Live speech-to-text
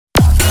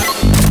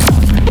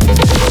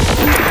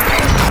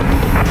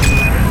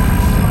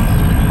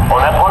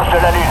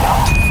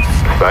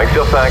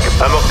5,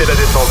 amorcez la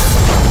descente.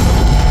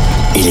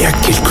 Il y a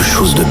quelque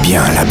chose de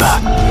bien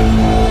là-bas,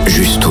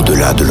 juste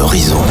au-delà de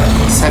l'horizon.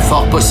 C'est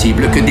fort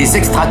possible que des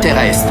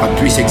extraterrestres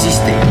puissent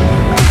exister.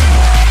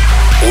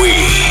 We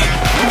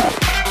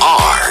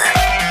are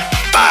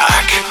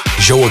back.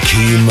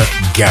 Joachim,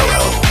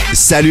 Garraud.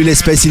 Salut les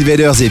Space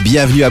Invaders et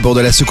bienvenue à bord de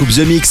la soucoupe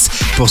Zemixx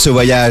pour ce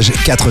voyage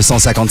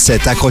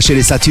 457. Accrochez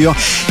les ceintures,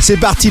 c'est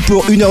parti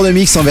pour une heure de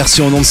mix en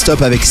version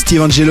non-stop avec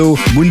Steve Angello,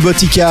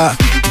 Moonbootica,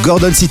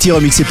 Gorgon City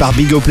remixé par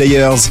Bingo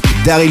Players,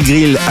 Daryl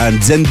Grill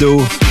and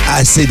Zendo,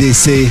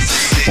 ACDC.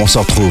 On se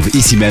retrouve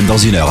ici même dans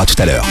une heure, à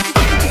tout à l'heure.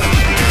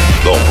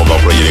 Bon, on va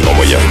employer les grands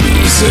moyens.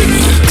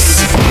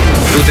 Zemixx.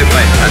 Tout est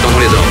prêt, attendons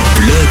les ordres.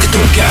 Plug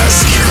ton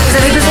casque. Vous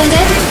avez besoin d'aide ?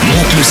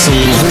 Monte le son.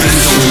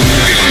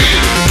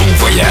 Bon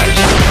voyage.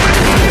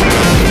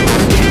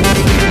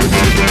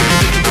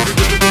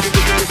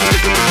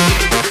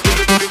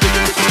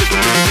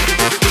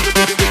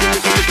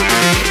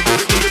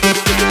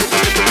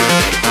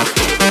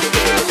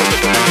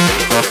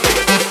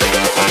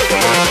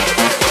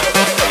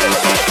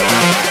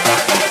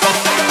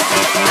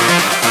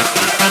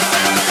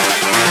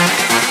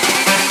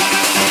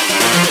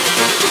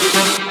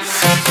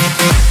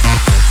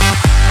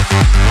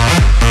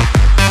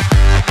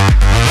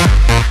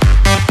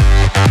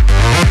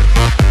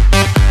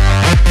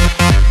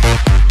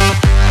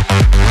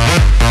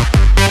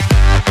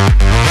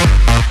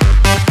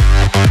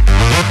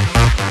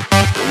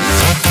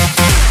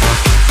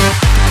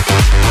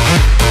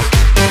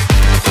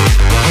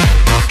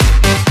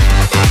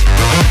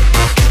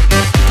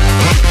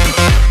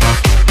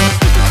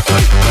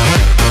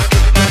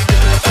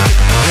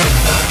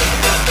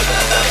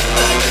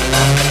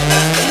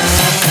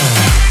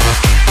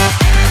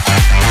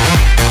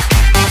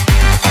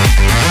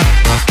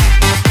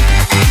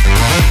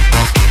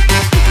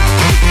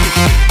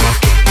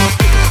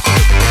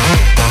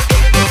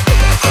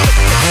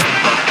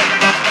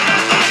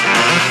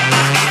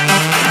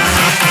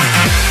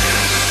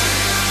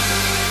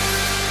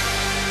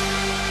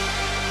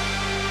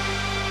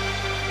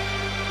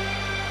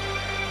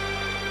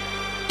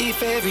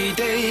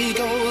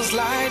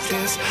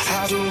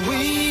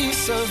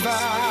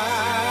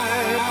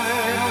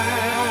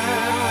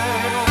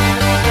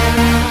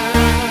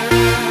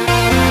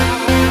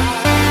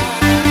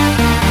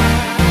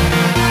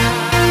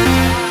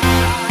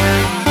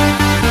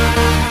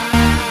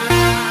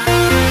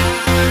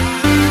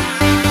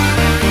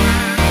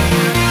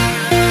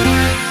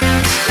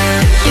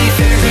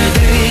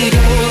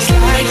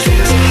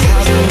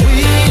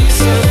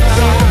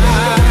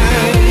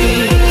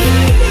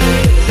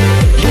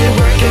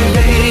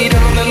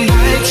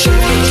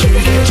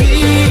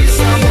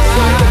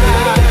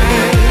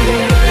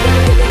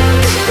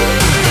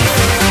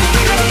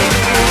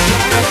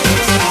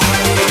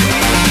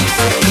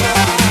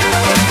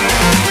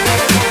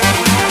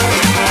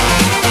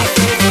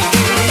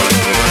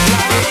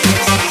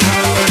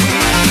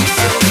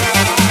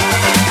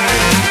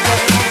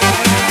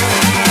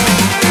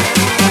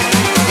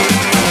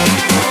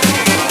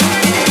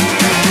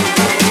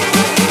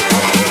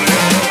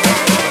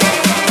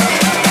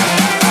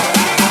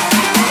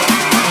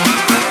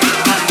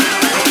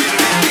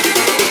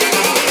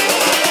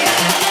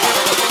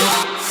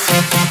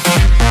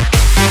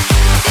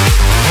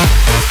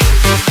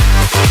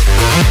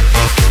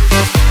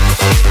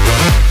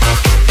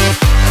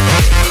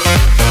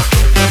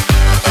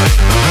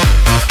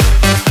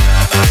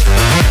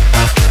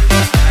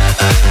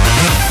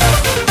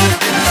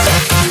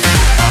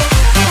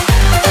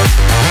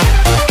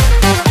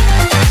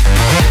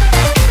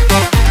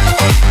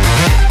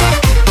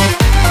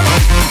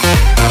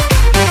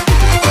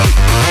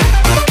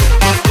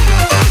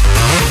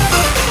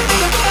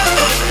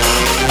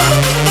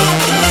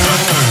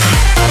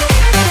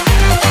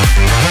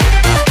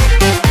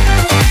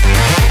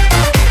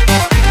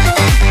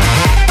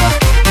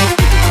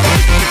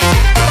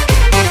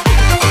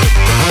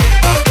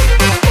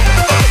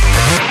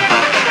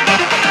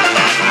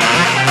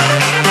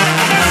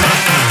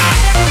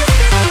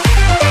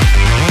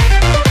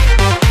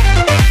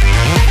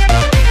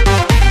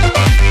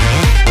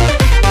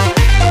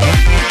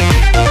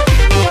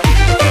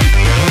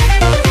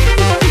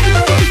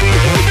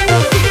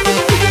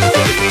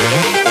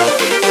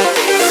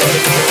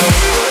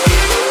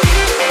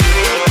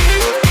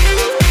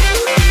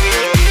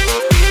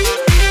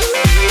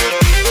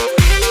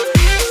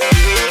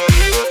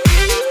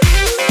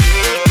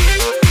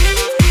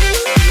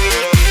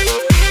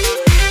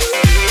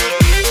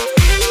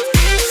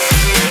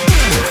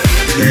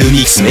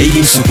 Made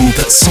in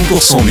Soucoupe,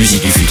 100%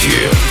 musique du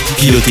futur.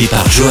 Piloté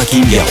par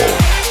Joachim, Garraud.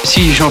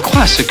 Si j'en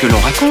crois ce que l'on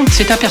raconte,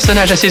 c'est un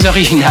personnage assez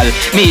original.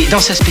 Mais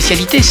dans sa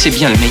spécialité, c'est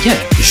bien le meilleur.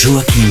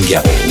 Joachim,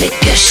 Garraud. Mais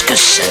qu'est-ce que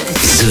c'est ?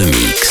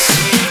 Zemixx.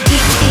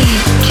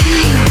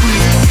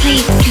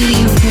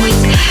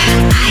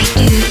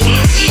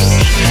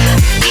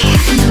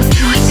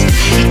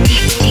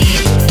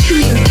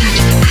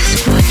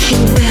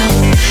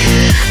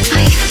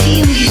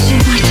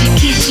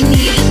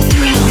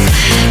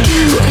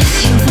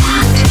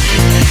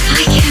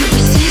 I can't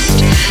resist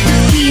the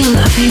feel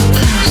of you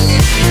close.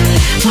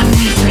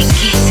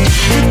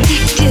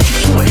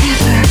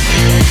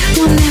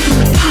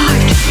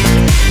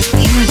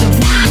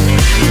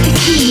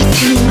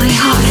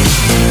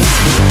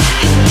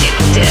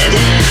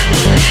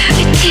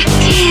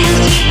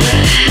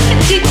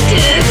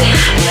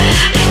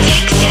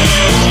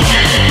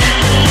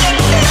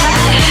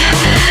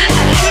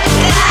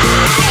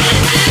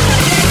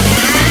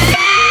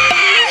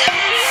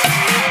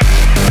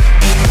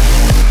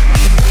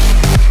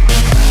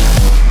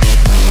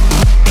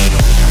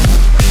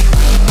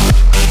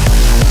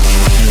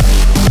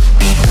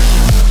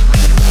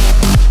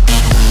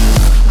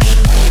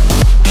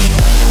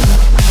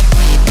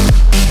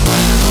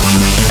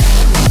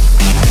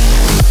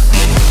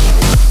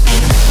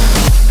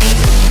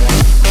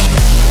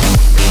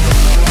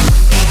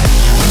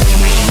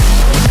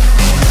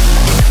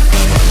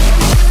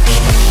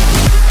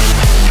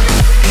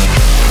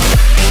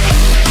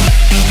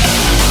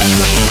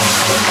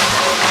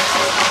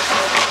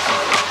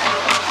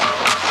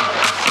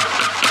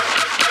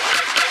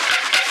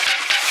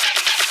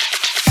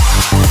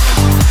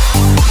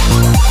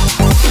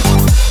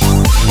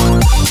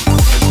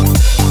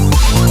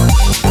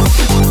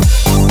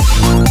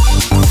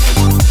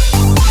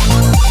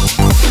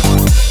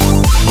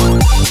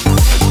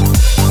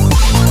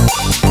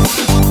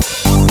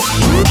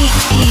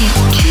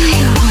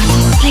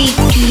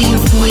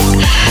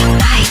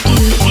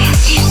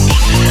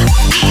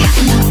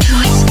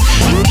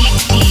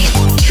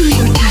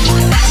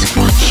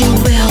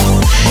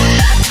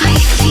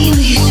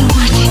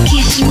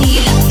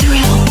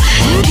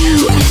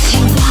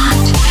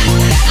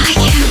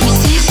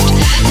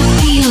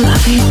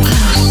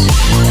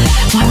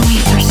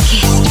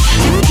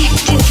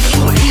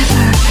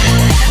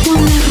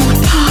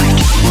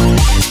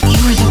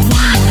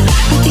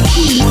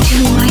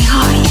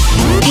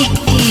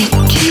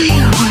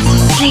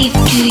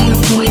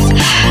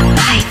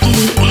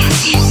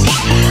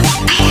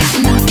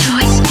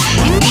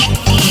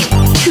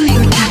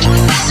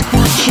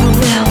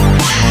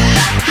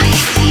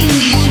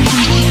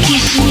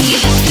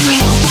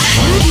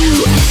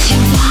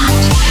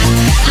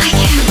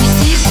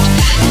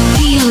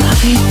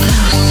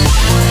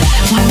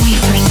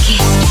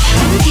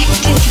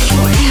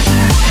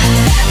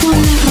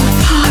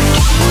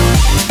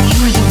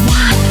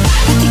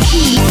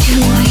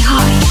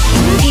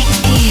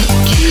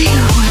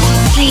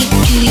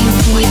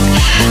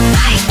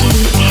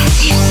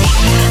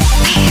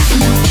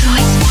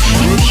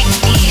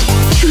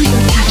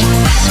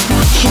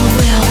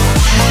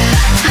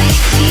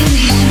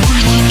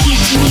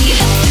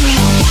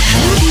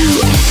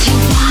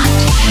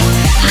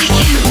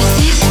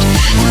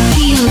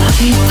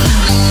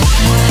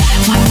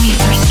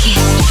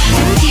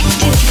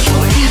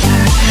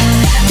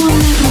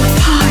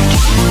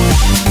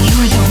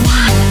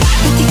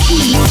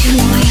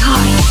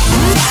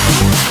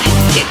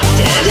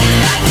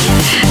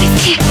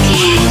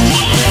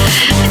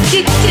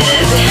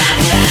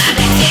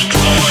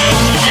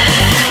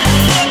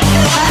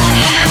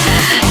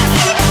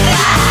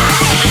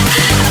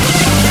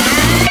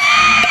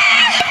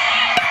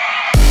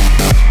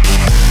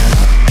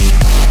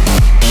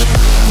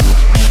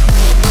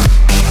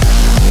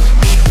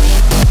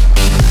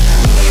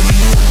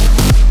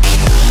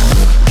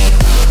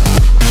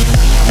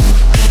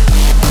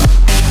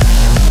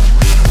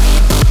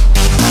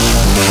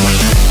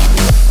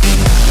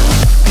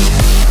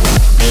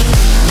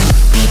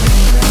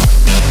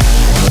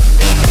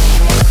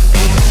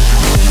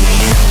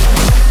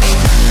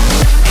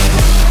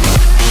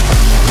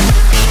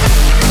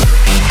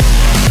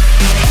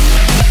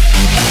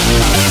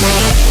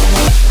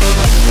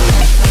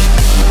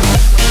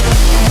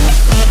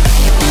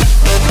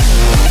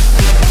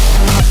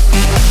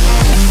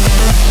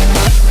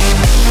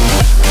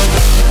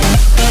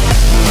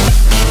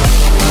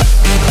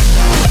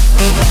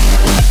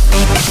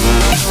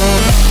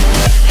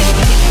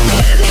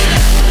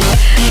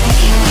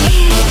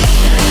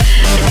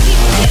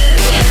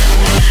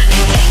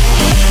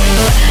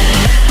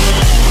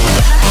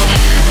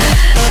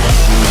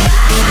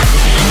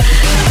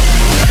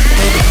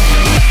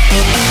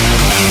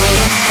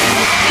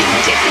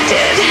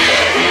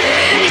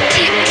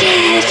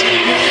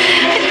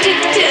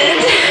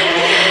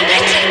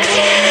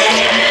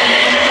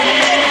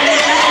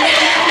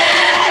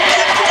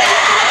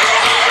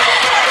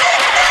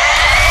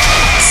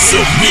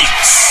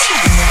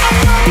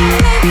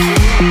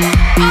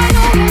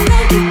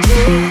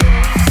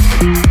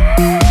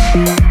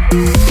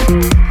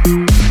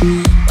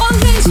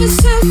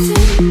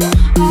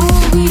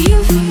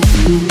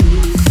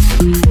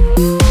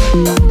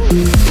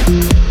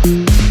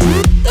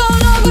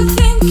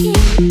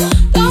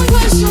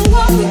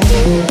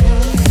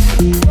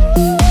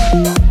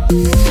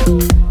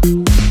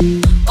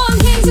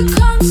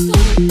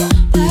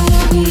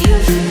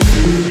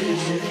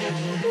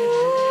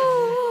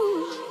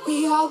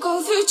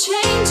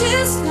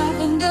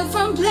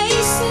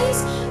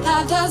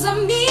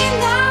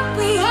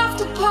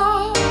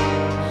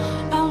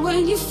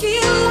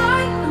 feel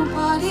like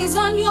nobody's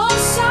on your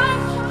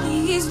side,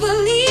 please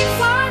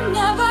believe I'm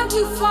never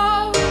too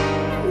far,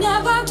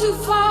 never too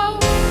far,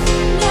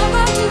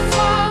 never too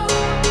far,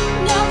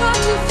 never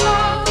too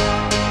far,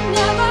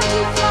 never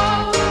too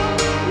far,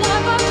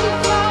 never too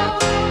far,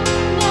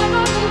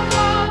 never too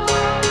far,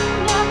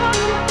 never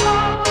too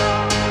far,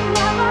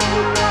 never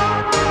too far.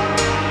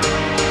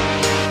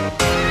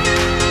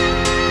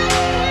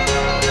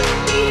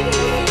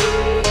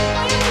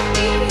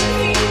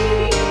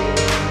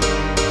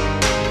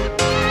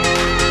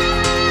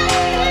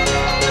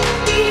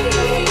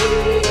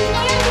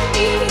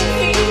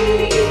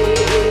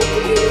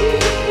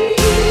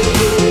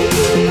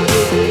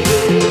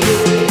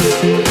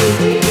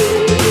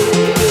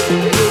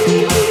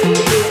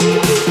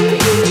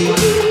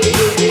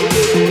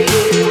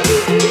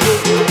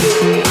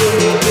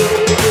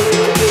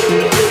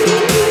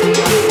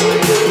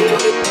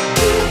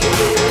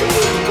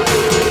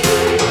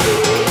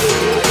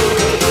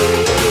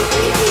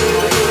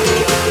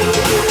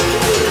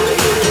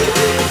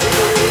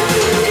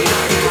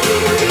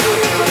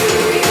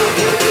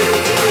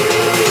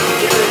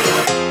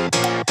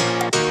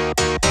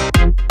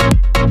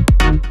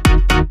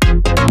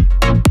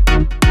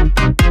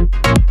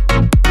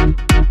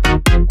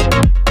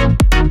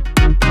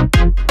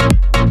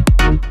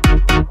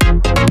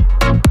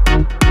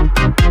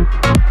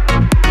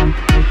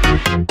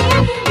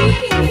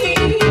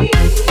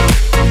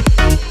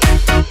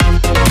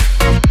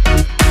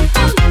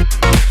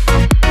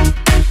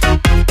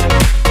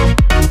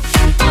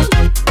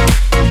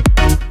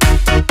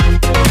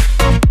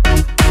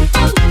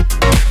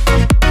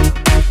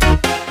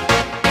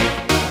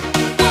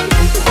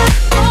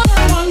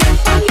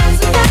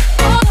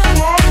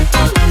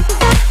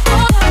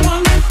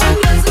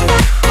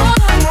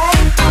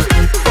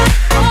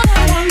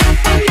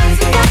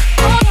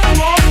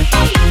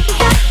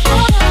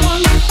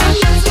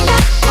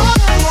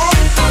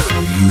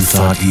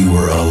 You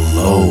were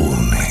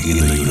alone in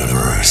the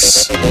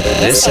universe.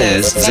 This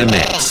is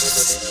Zemixx.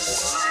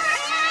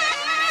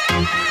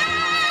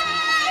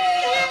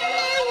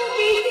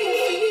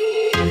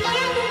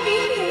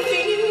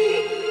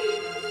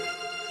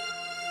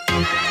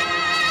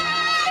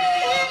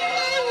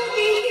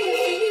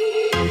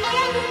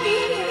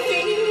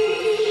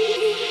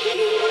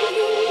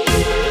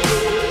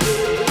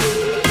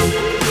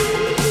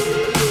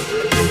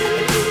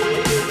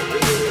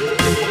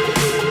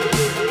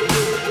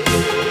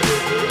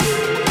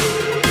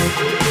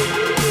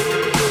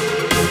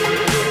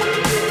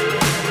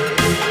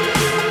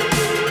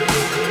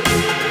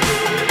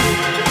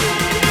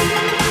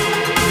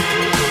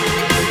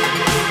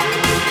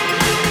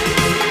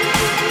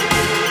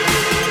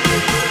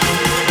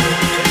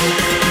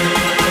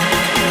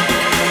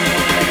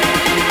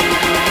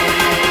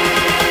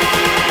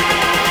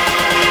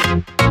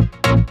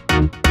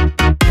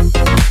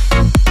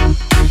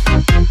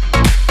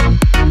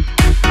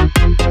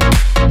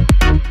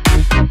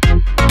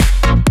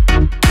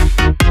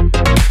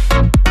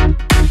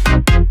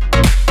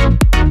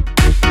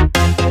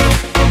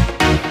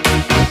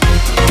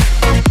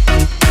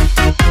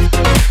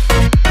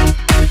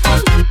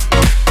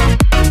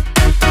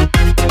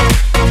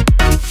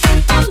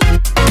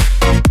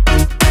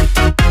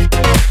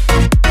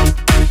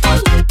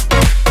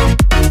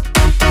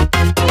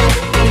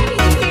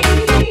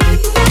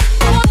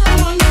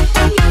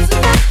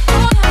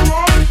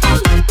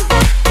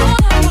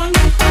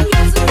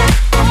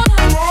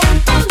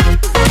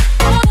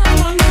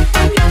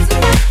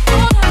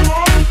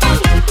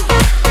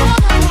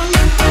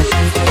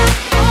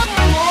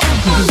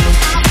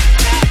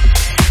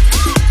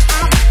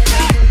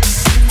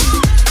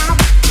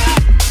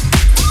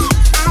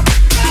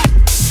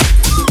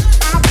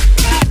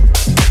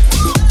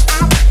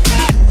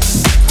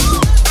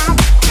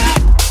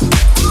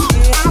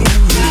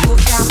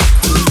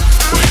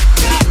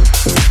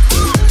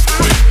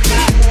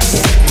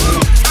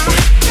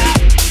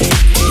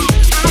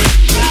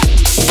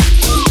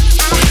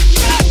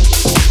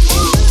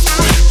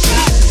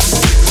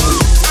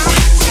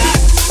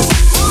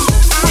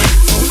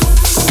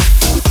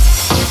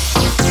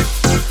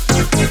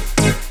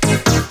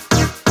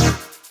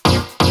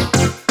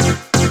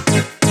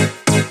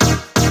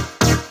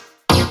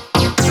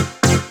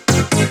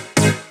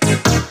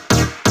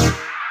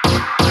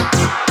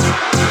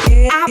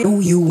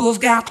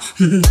 Got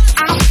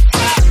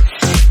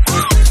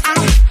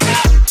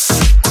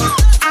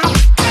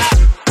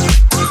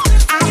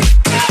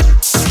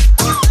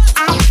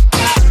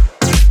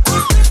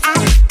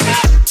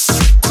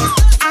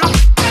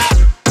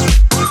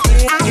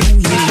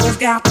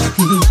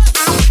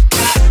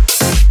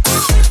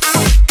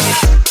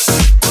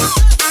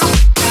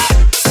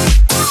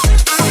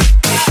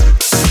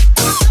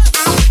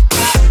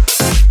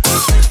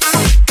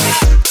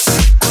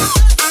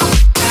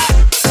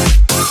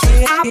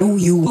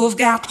you've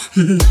got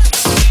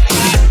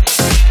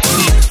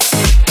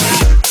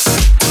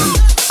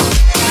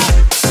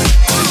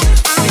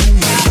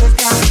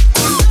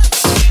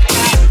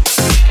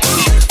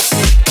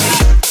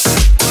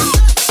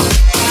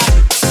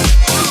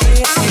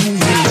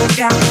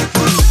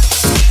got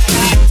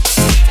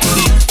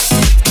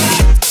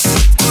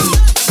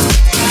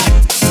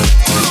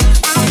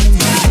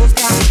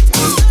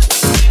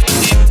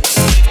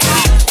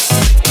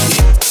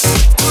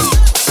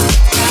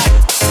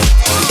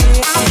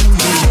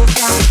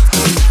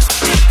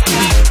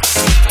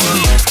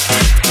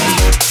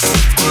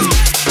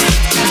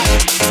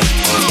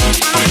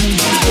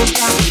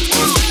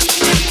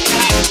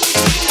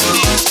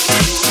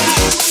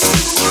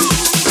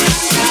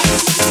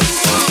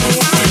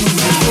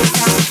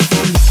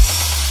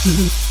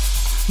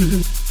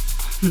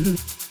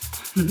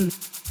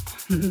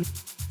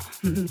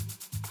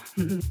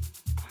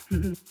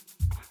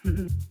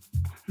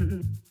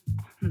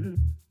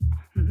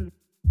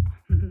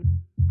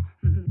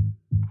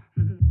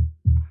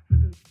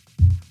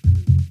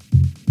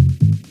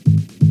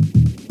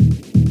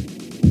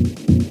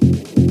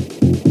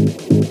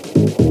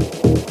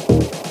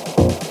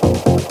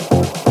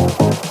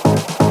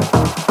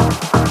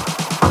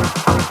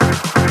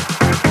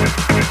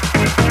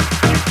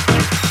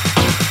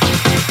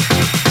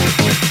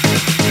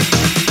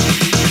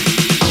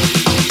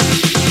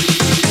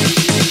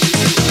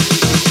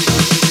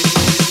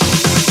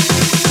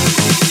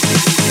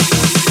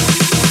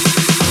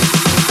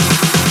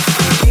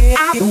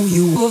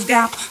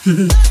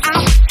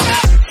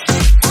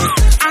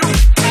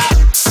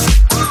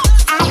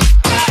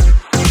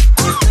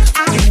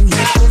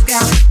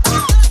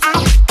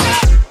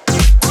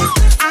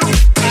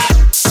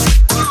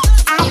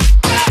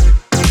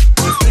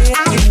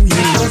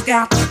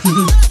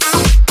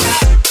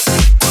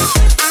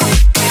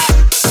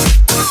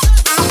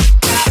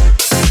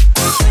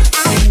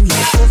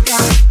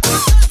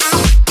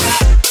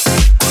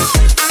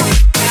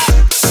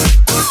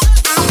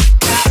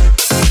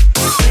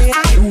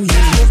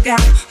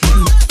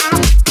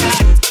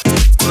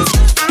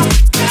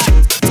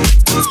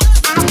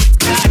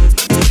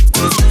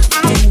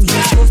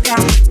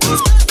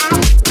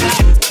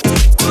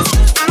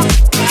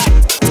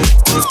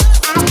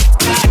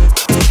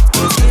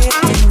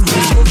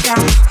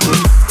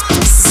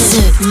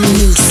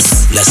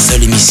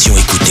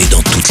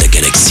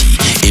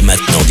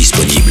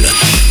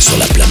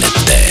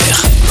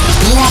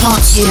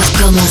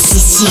Commence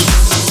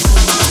ici.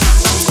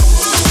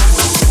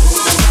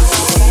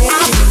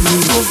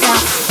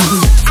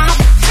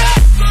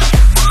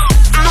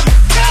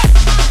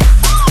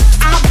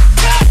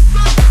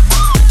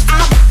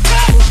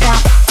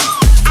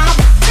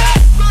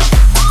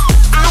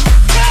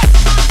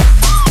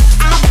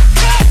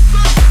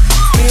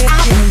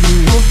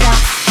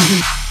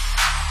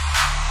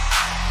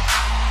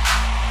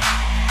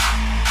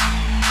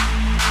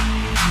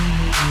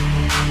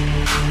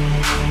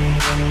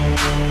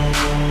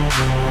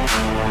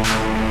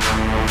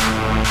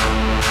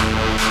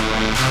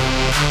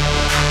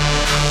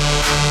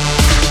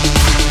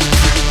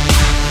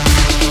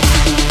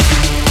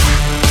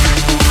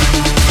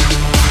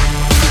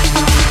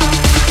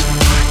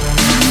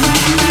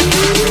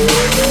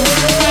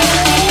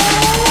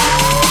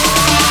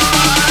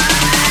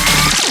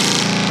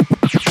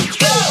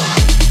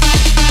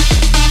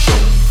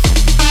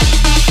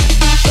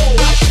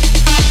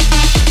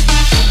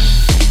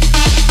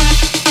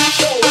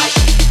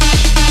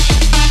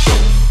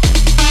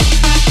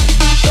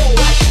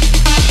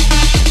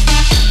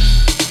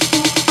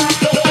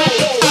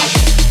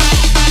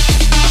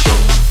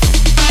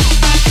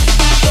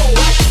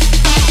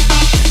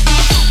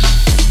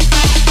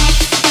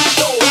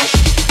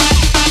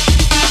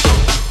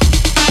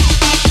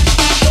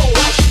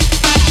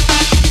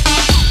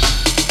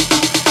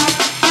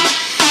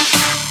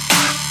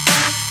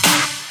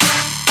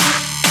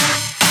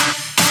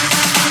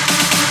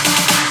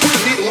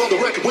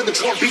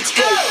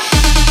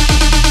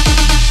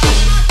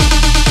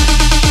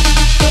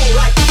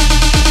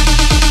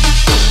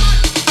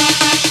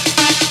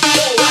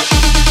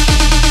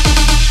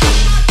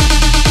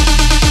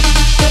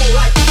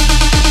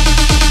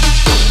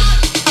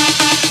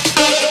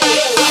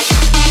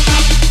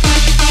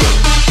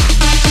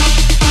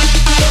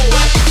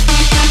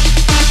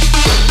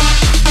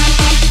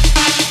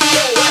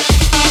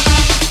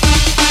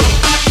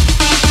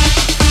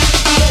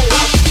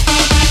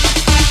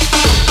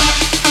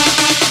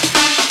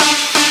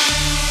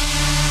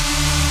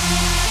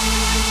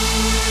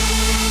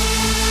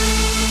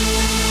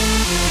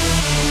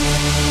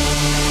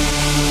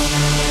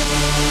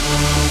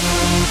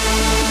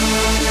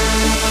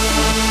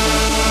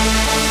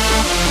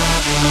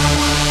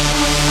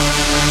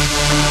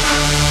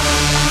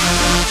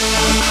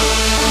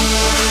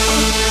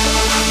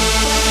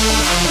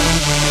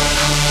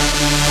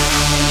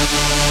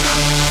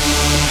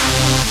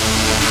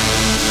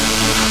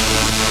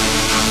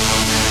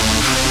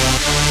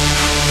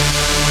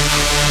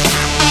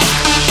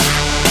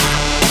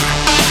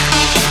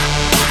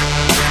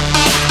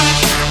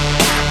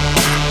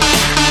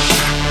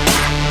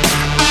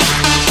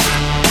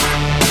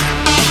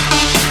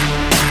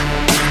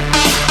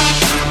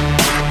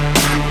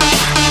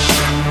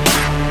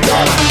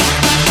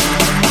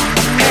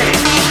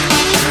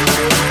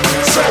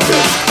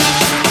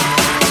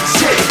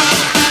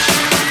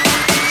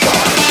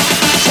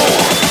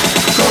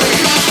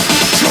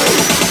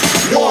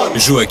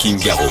 Joachim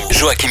Garraud.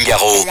 Joachim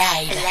Garraud.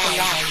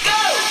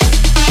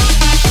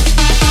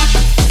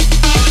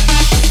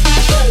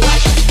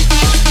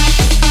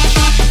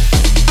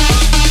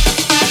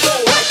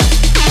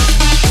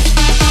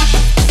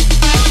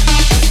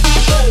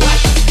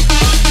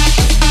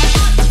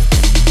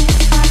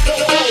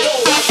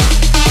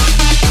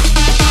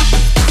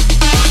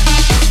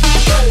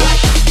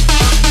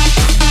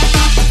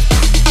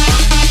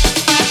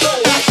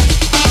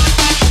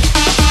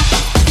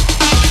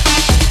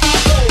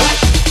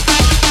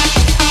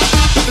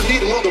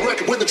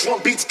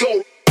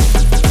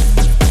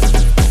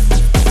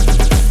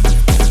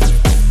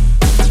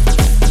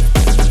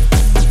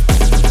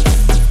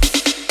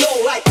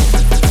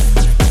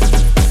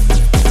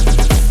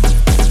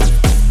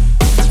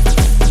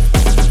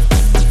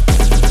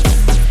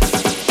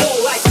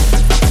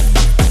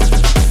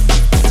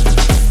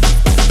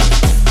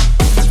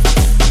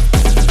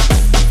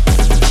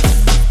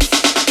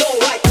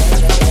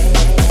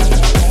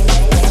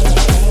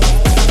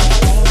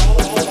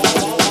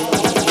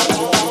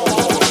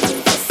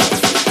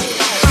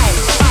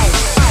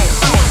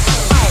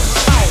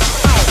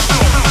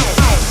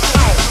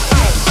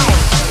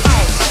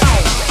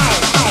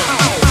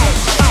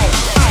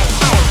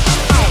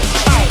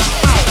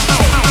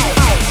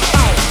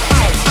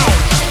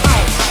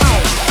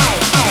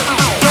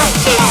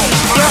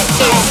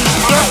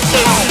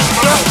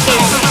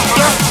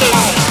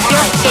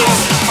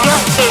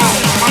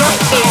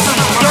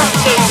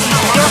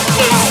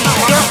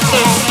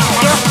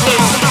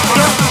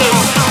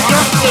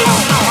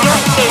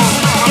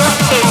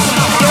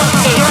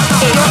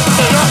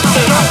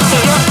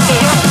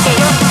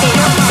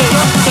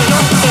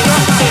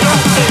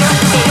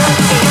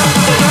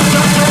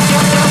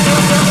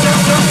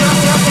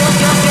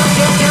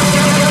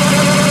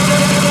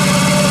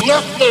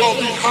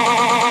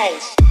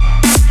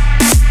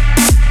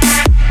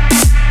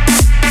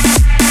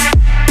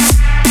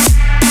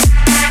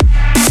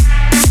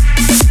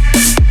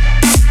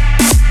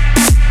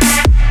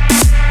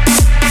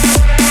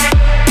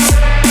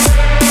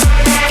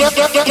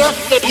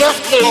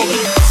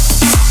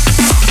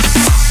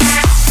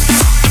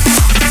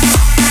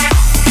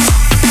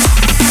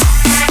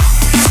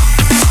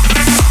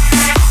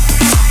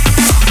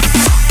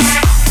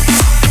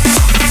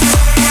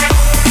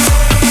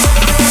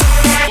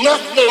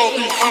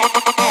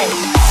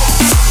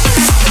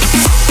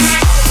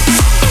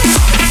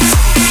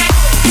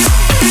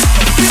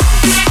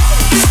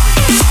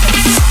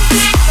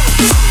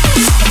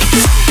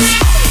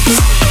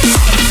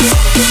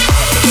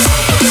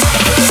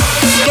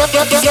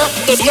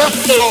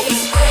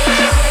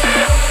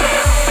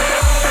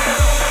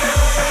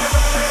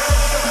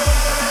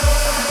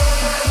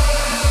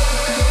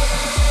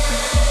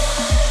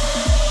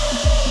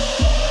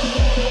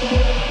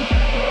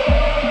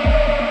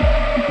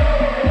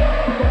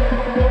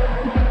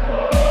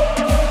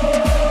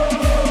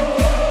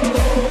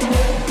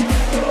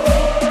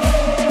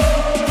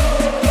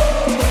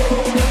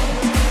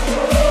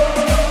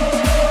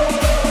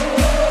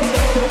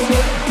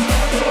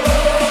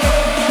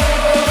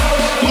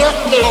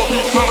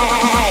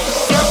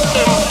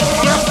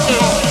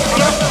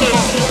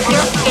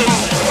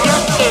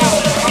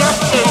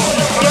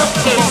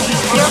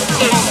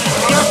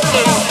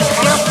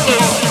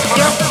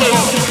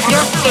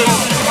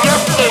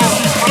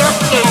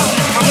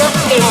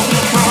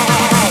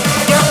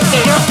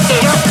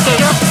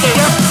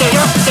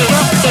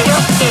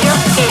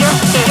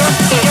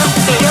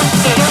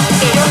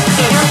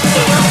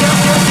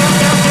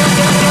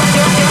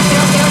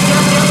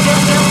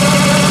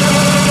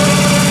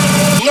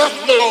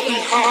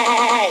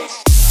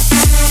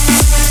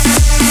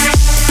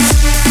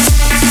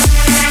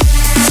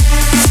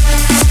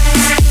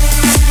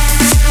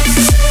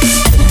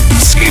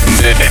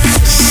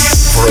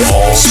 For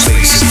all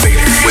space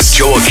invaders with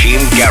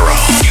Joachim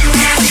Garraud.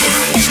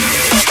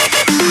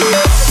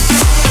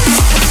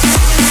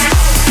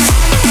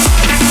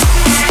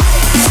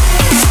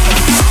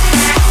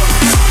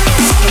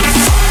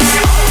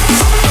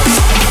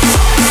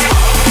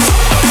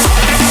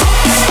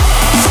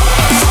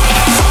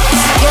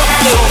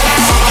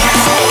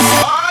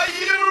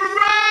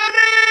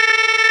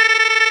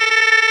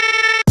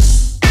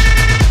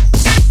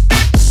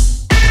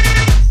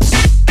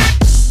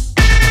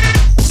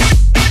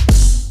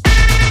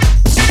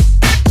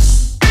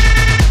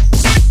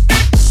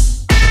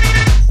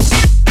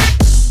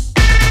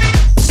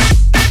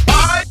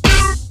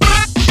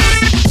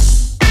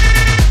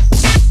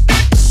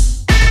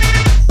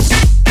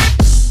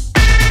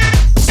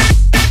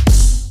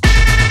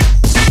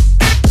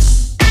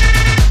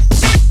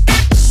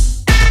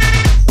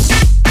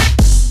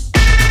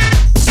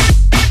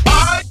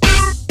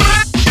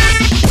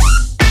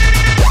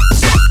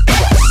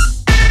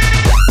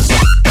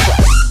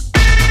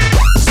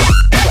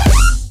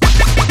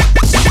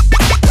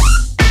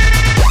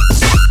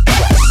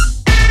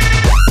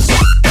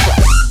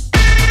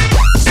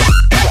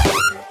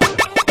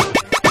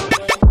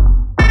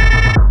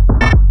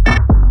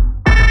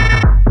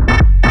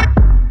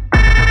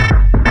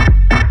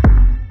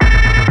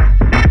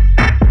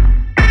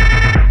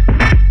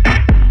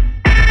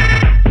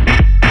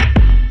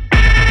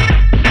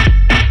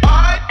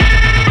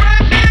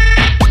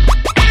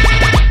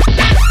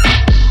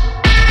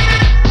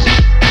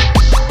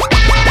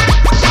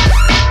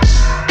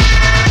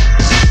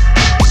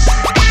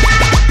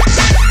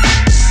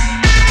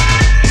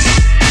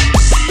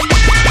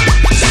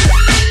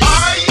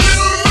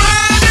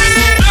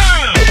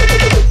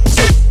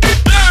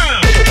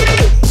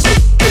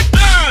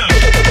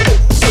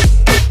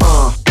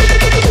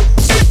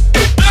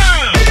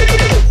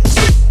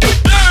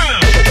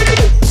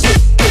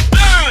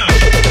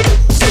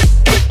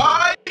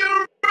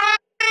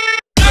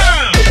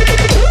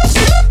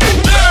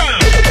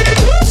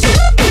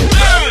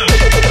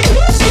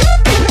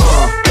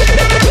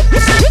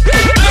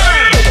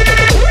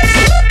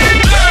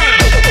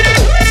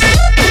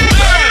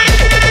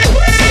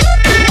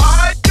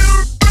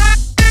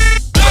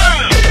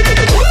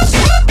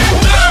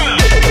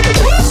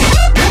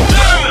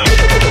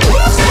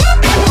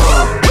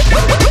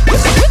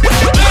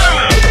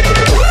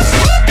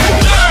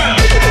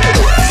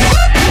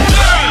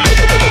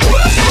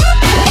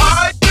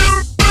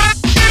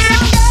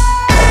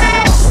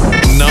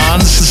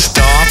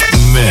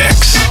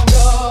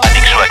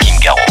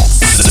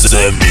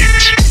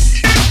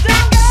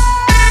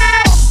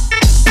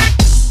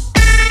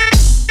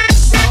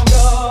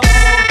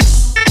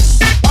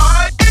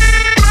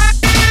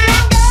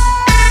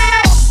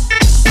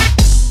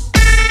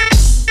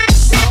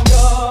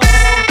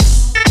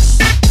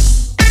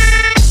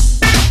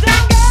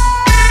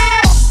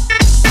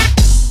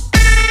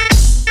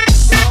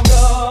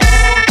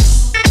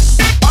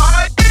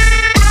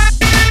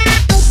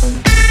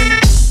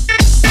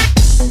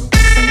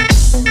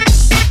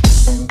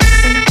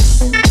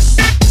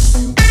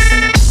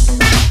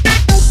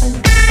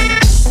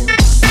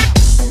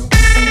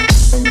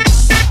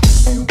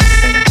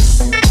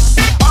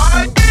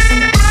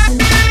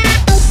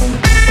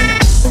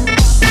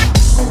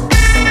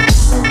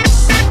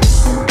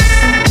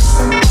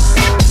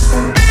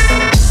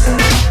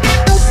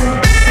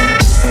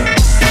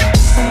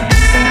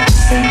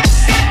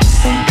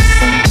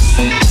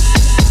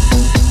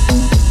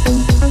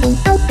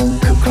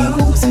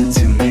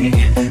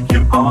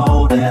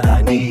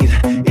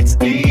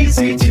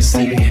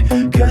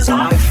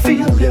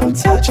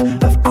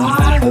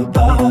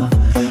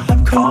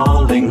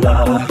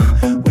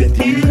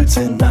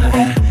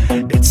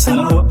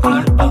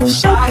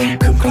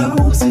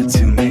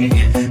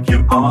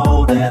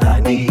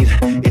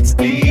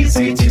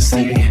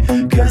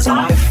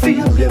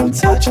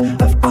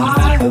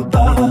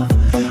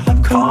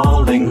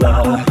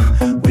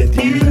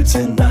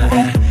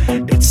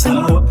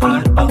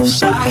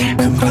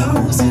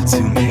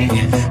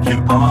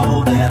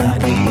 all that I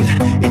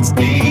need. It's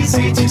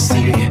easy to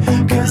see,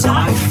 cause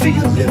I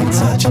feel your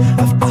touch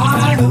of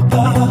high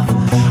above.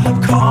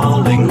 I'm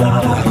calling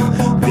love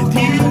with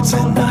you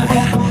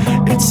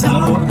tonight. It's so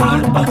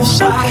out of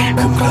sight.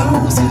 Come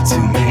closer to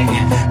me,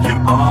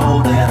 you're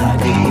all that I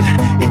need.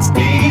 It's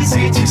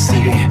easy to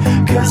see,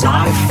 cause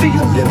I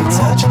feel your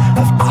touch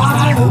of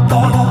high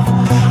above.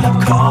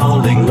 I'm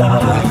calling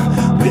love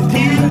with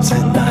you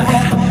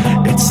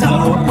tonight. It's so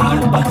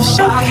out of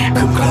sight.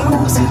 Come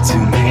closer to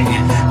me,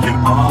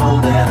 you're all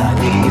that I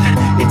need.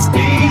 It's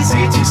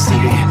easy to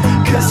see,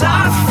 cause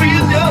I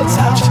feel your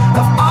touch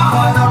of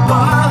high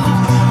above.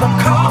 I'm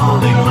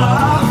calling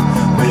love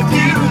with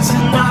you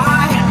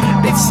tonight.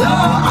 It's so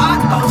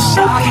out of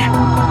sight.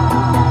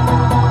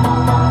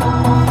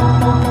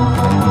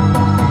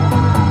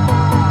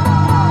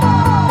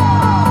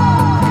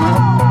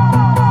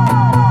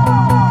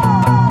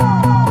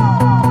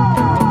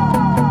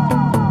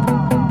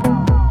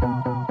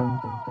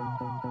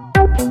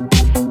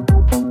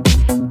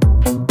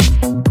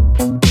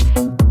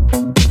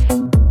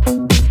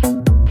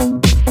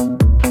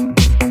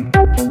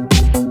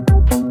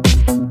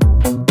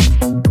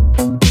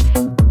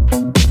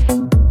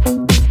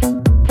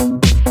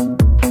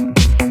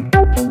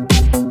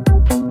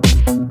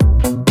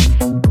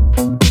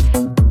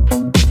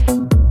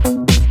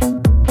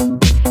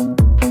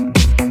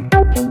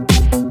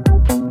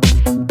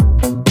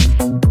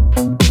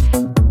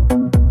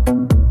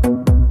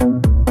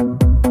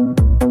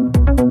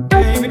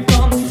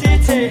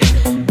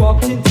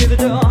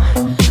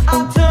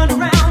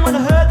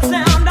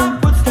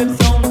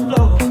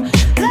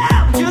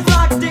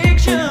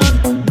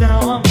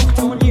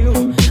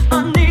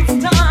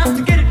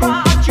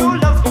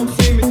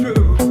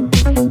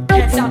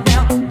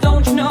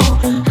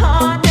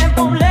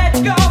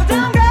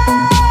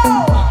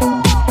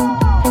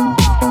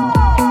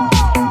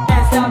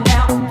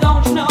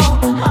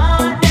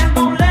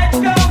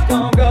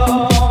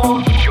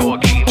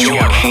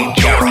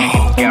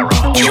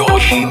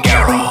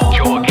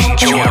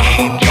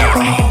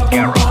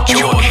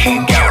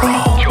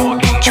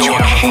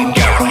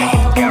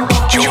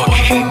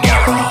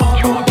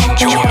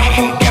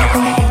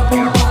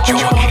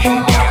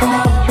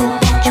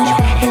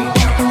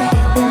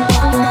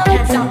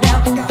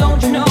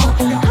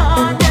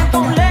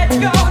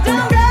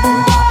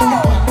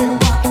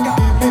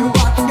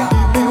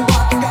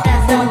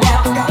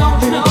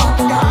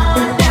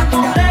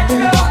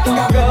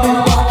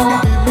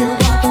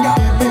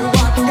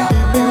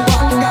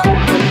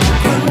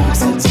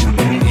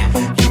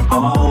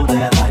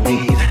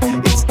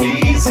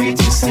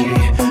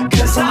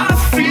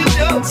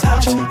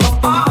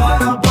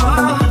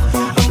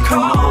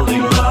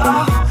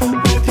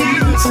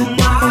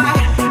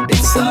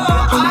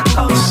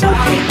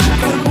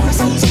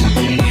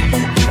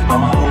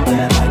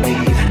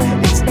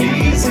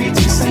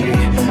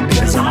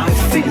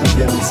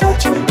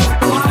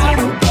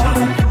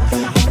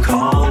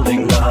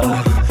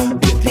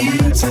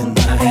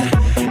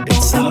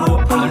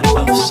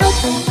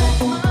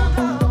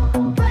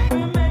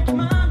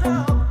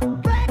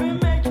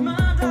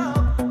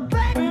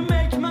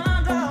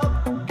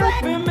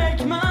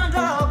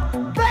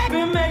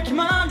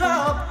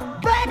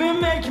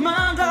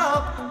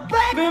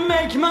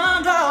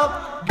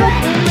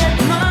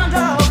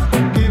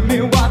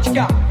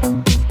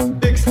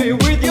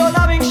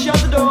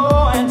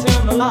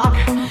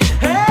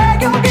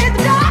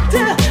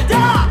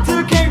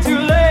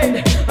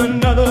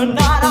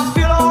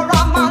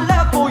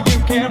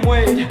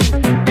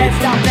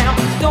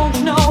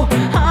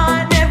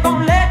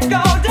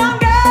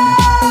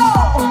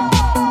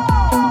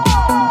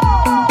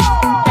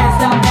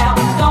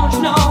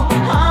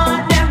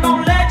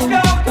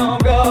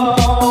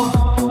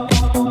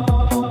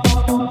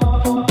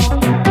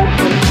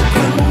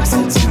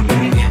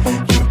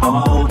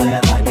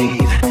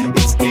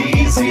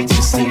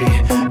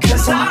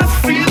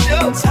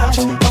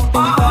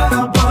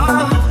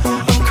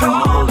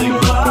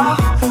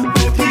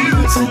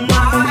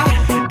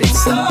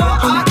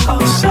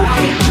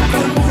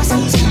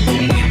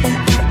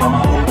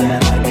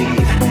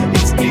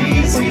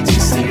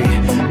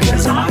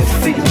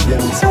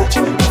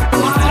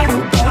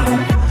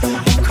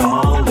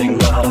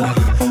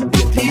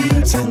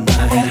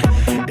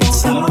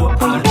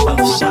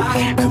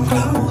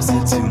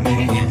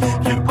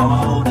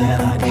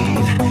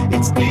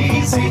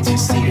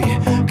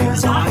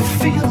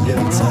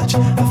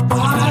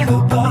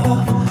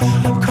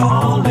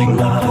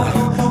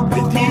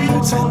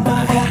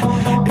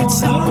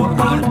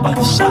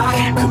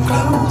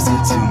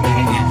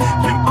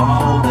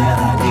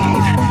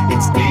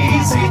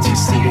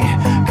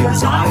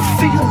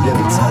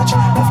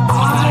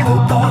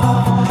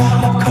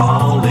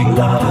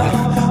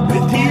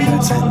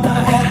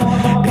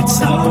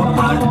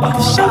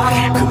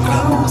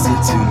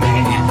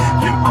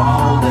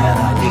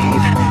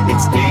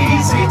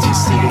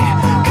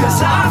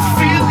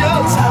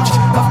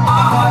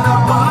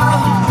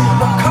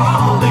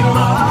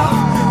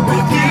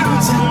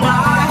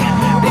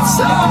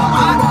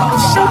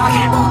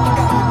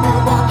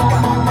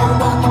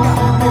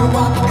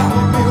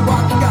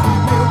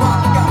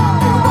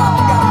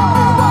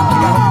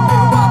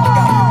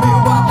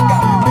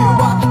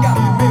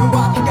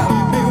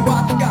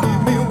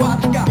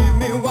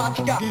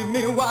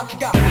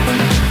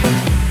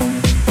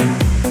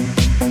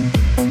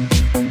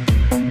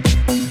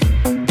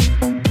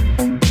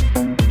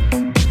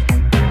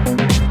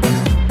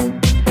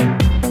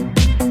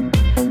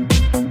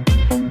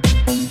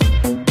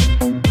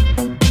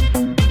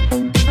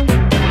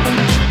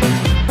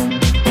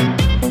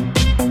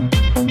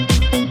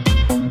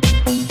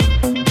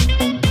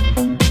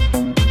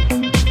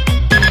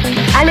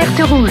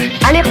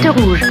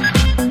 rouge.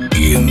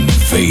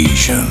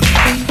 Invasion.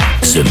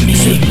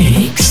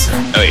 Zemixx.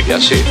 Ah oui, bien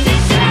sûr.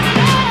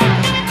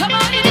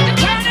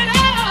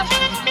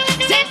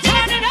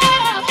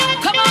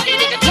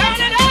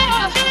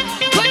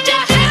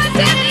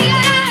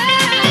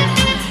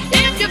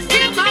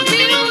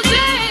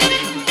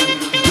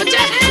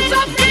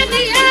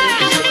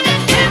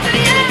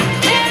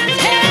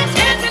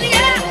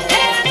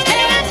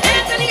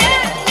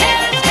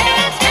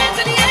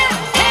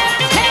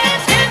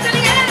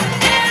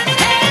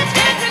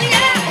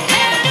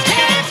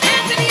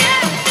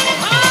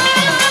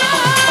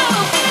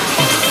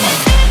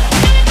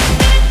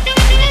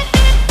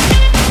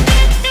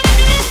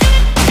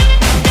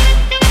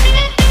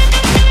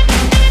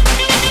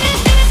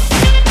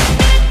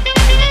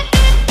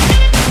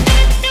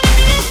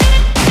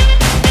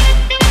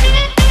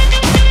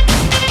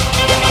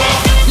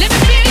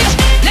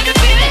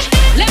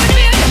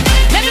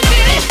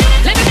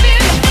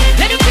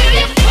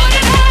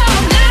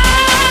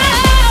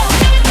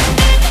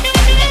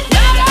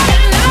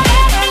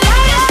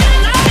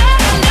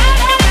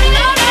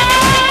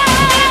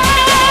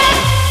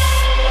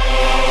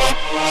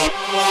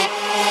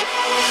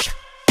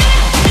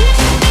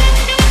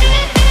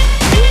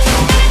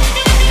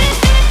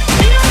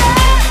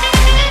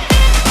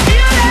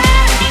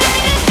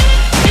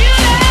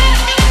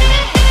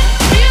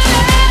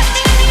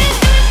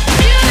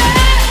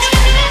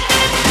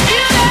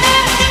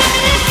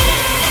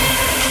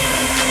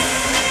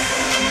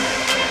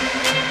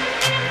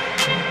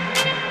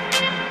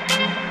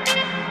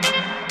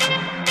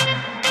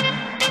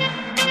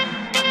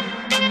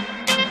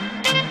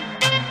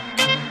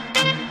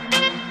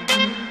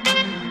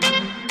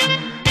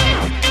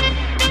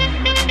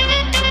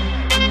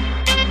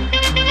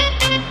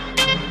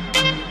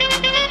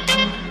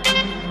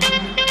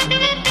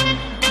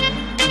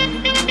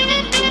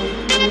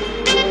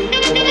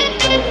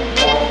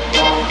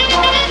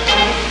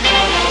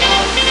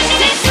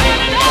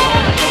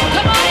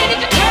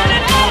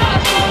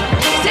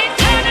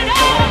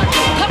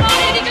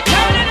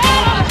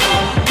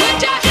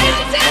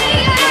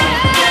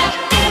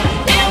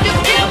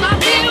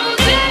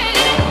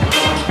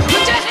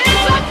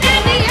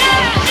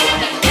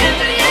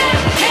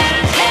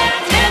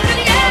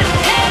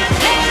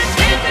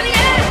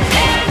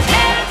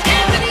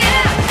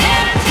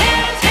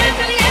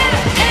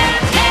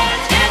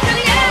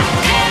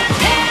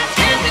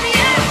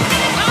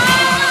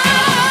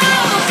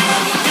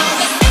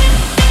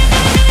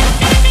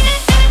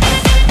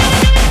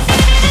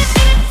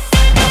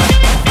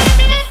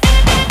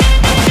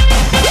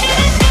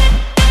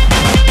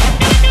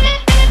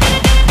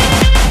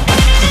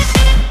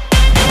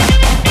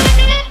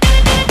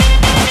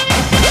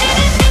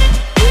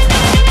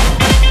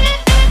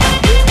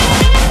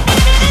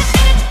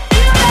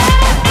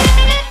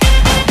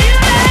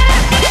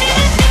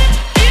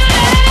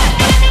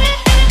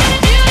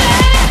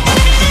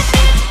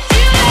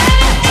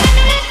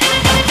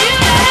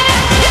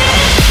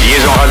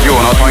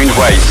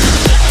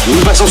 Nous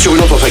passons sur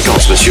une autre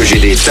fréquence, monsieur, j'ai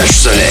des taches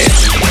solaires.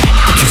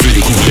 Tu veux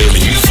découvrir les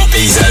nouveaux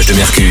paysages de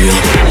Mercure?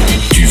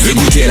 Tu veux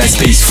goûter à la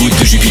space food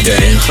de Jupiter?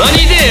 Bonne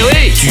idée,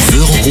 oui. Tu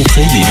veux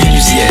rencontrer des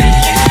Vénusiennes?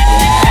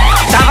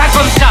 Ça va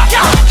comme ça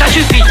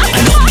suffit.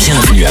 Alors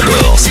bienvenue à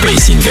bord,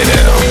 Space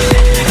Invader.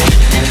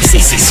 C'est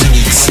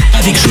Zemixx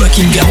avec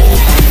Joachim Garraud.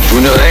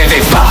 Vous ne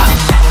rêvez pas.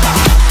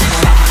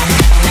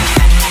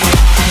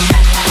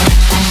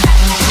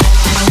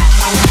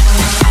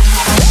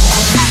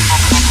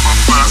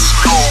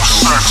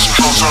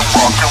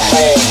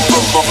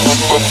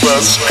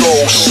 Let's go,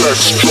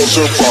 sex, drugs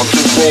and rock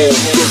and roll.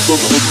 Let's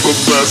go,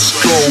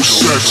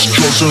 sex,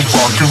 drugs and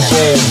rock and roll. Let's go, sex, drugs and rock and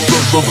roll.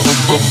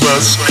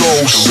 Let's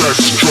go,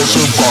 sex, drugs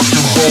and rock and roll. Let's go, sex, drugs and rock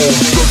and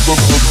roll.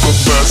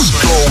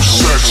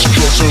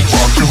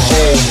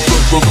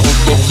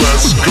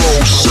 Let's go,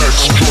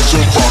 sex, drugs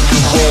and rock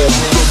and roll.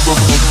 Sex,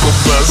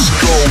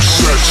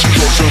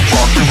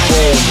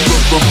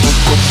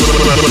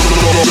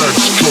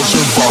 drugs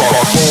and rock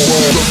and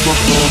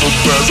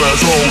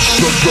roll.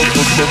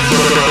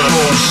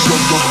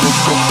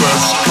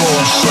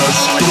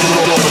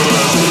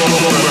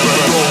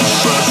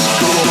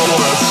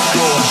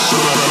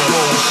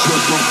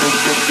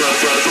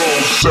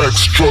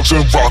 Sex, drugs,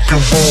 and rock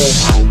and roll.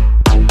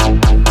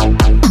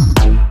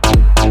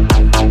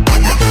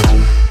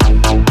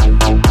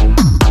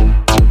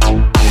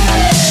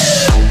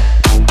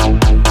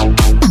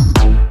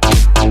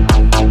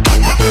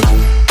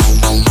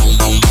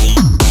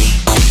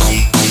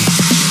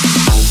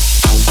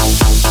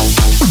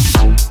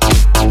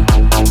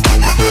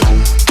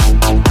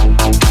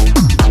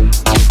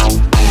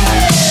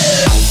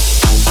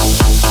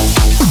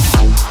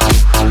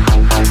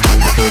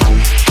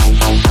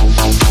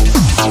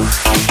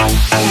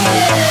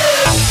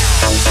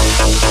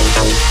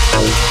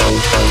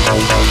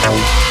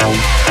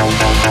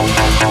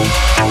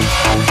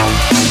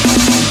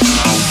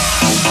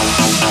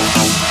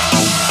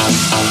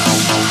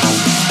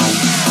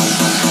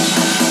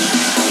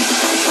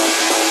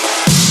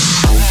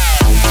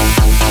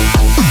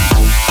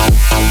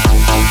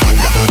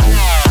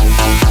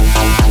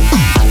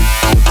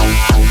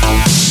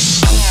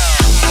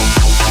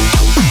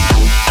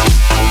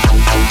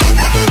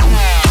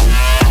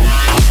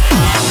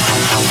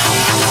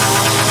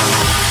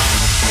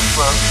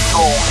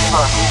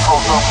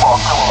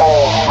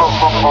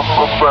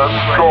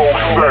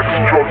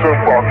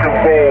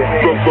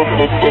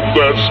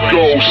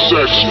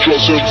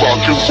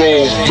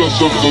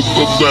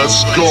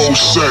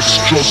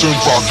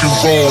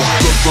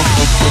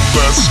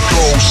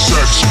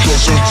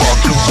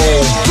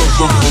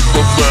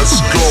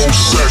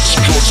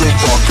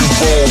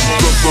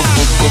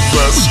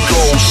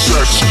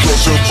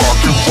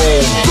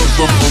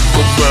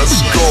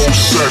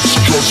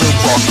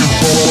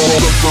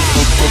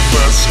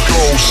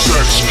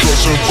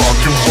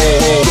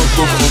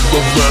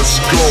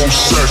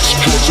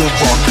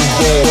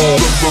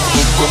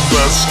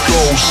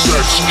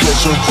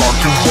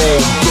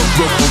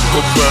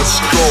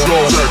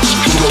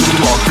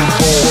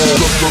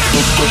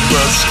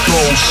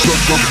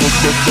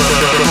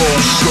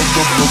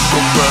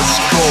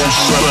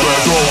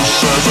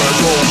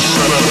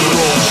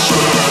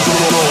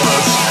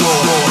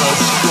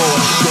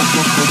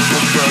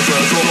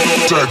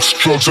 Sex,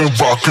 drugs, and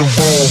rock and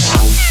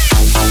roll.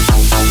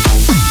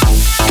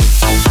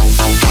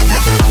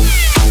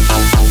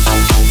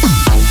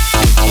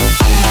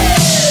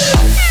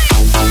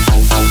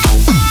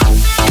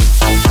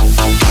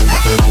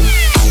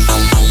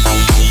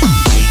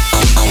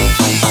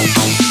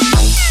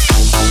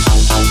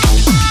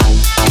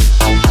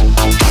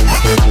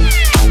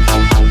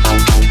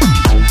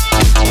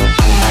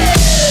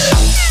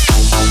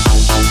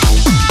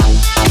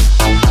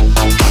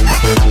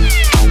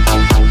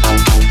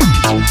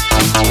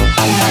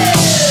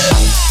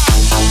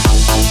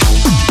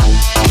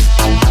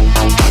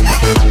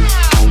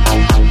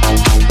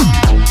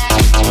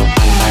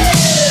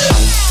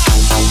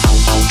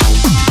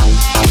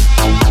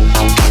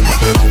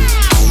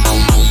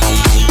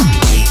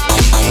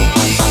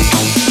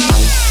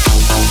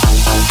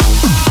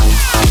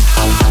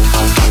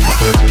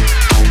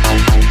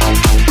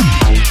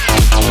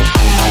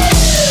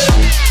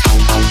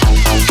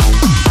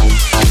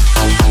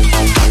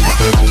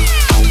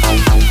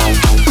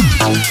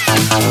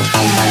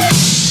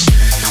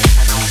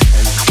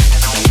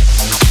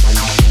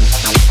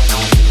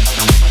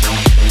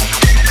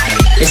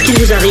 Est-ce qu'il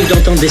vous arrive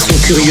d'entendre des sons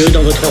curieux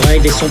dans votre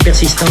oreille, des sons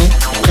persistants,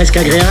 presque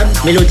agréables,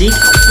 mélodiques?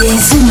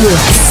 Yazoo,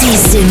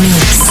 c'est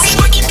Zemixx.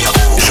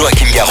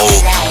 Joachim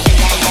Garraud.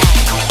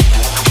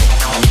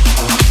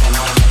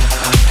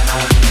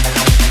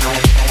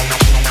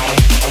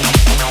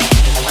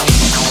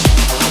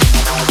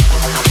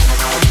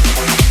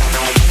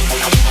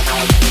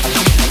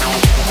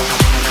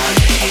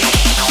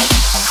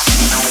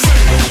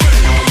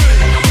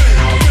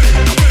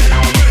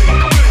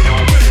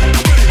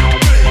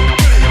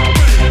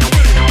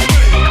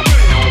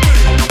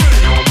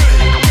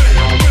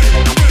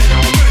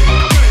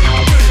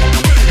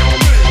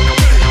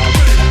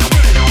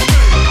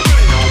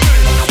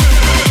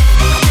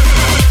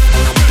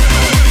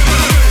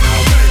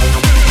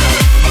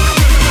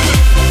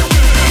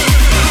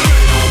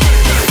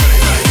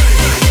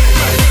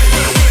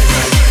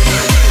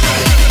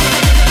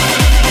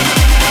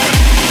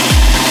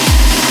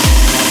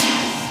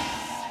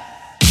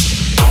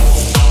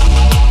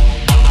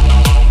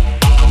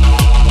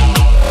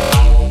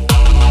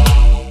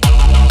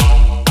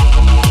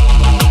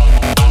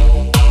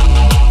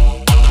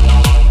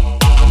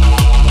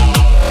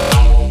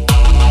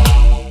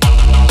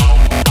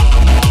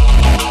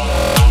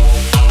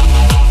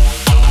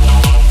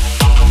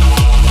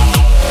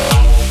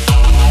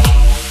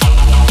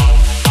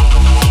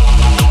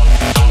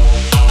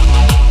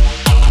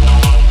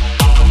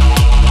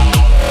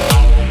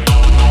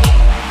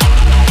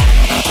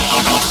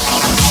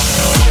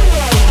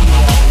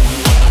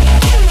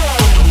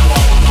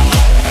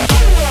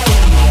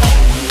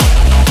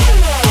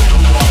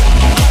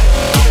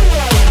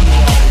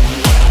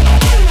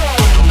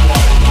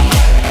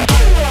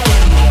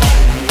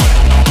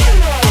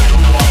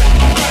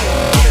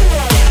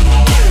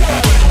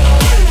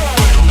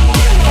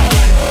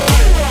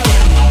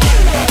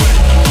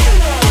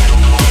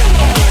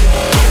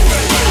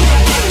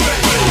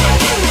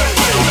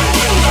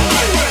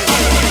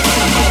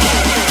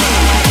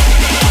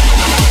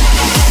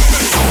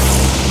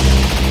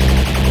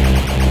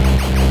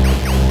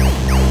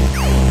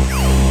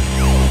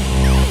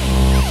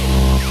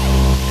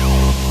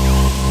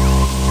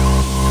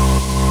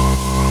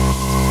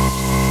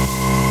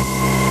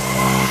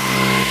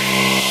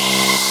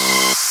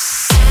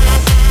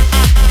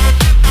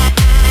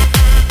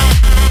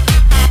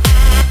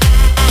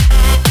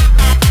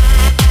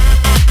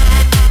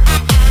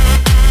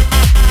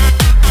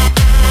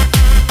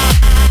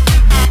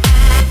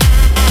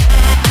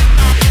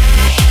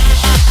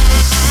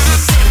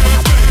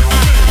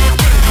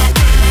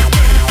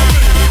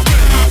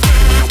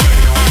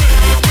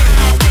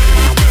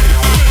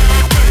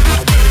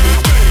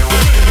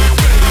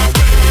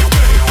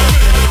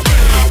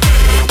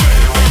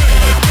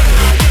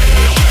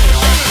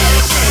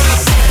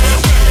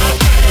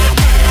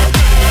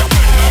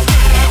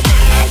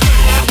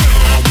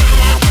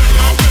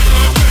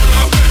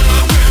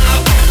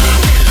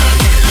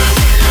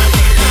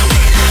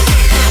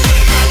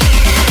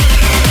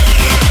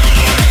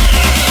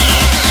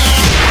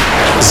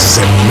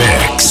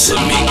 Zemixx.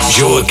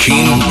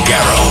 Joachim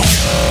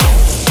Garraud.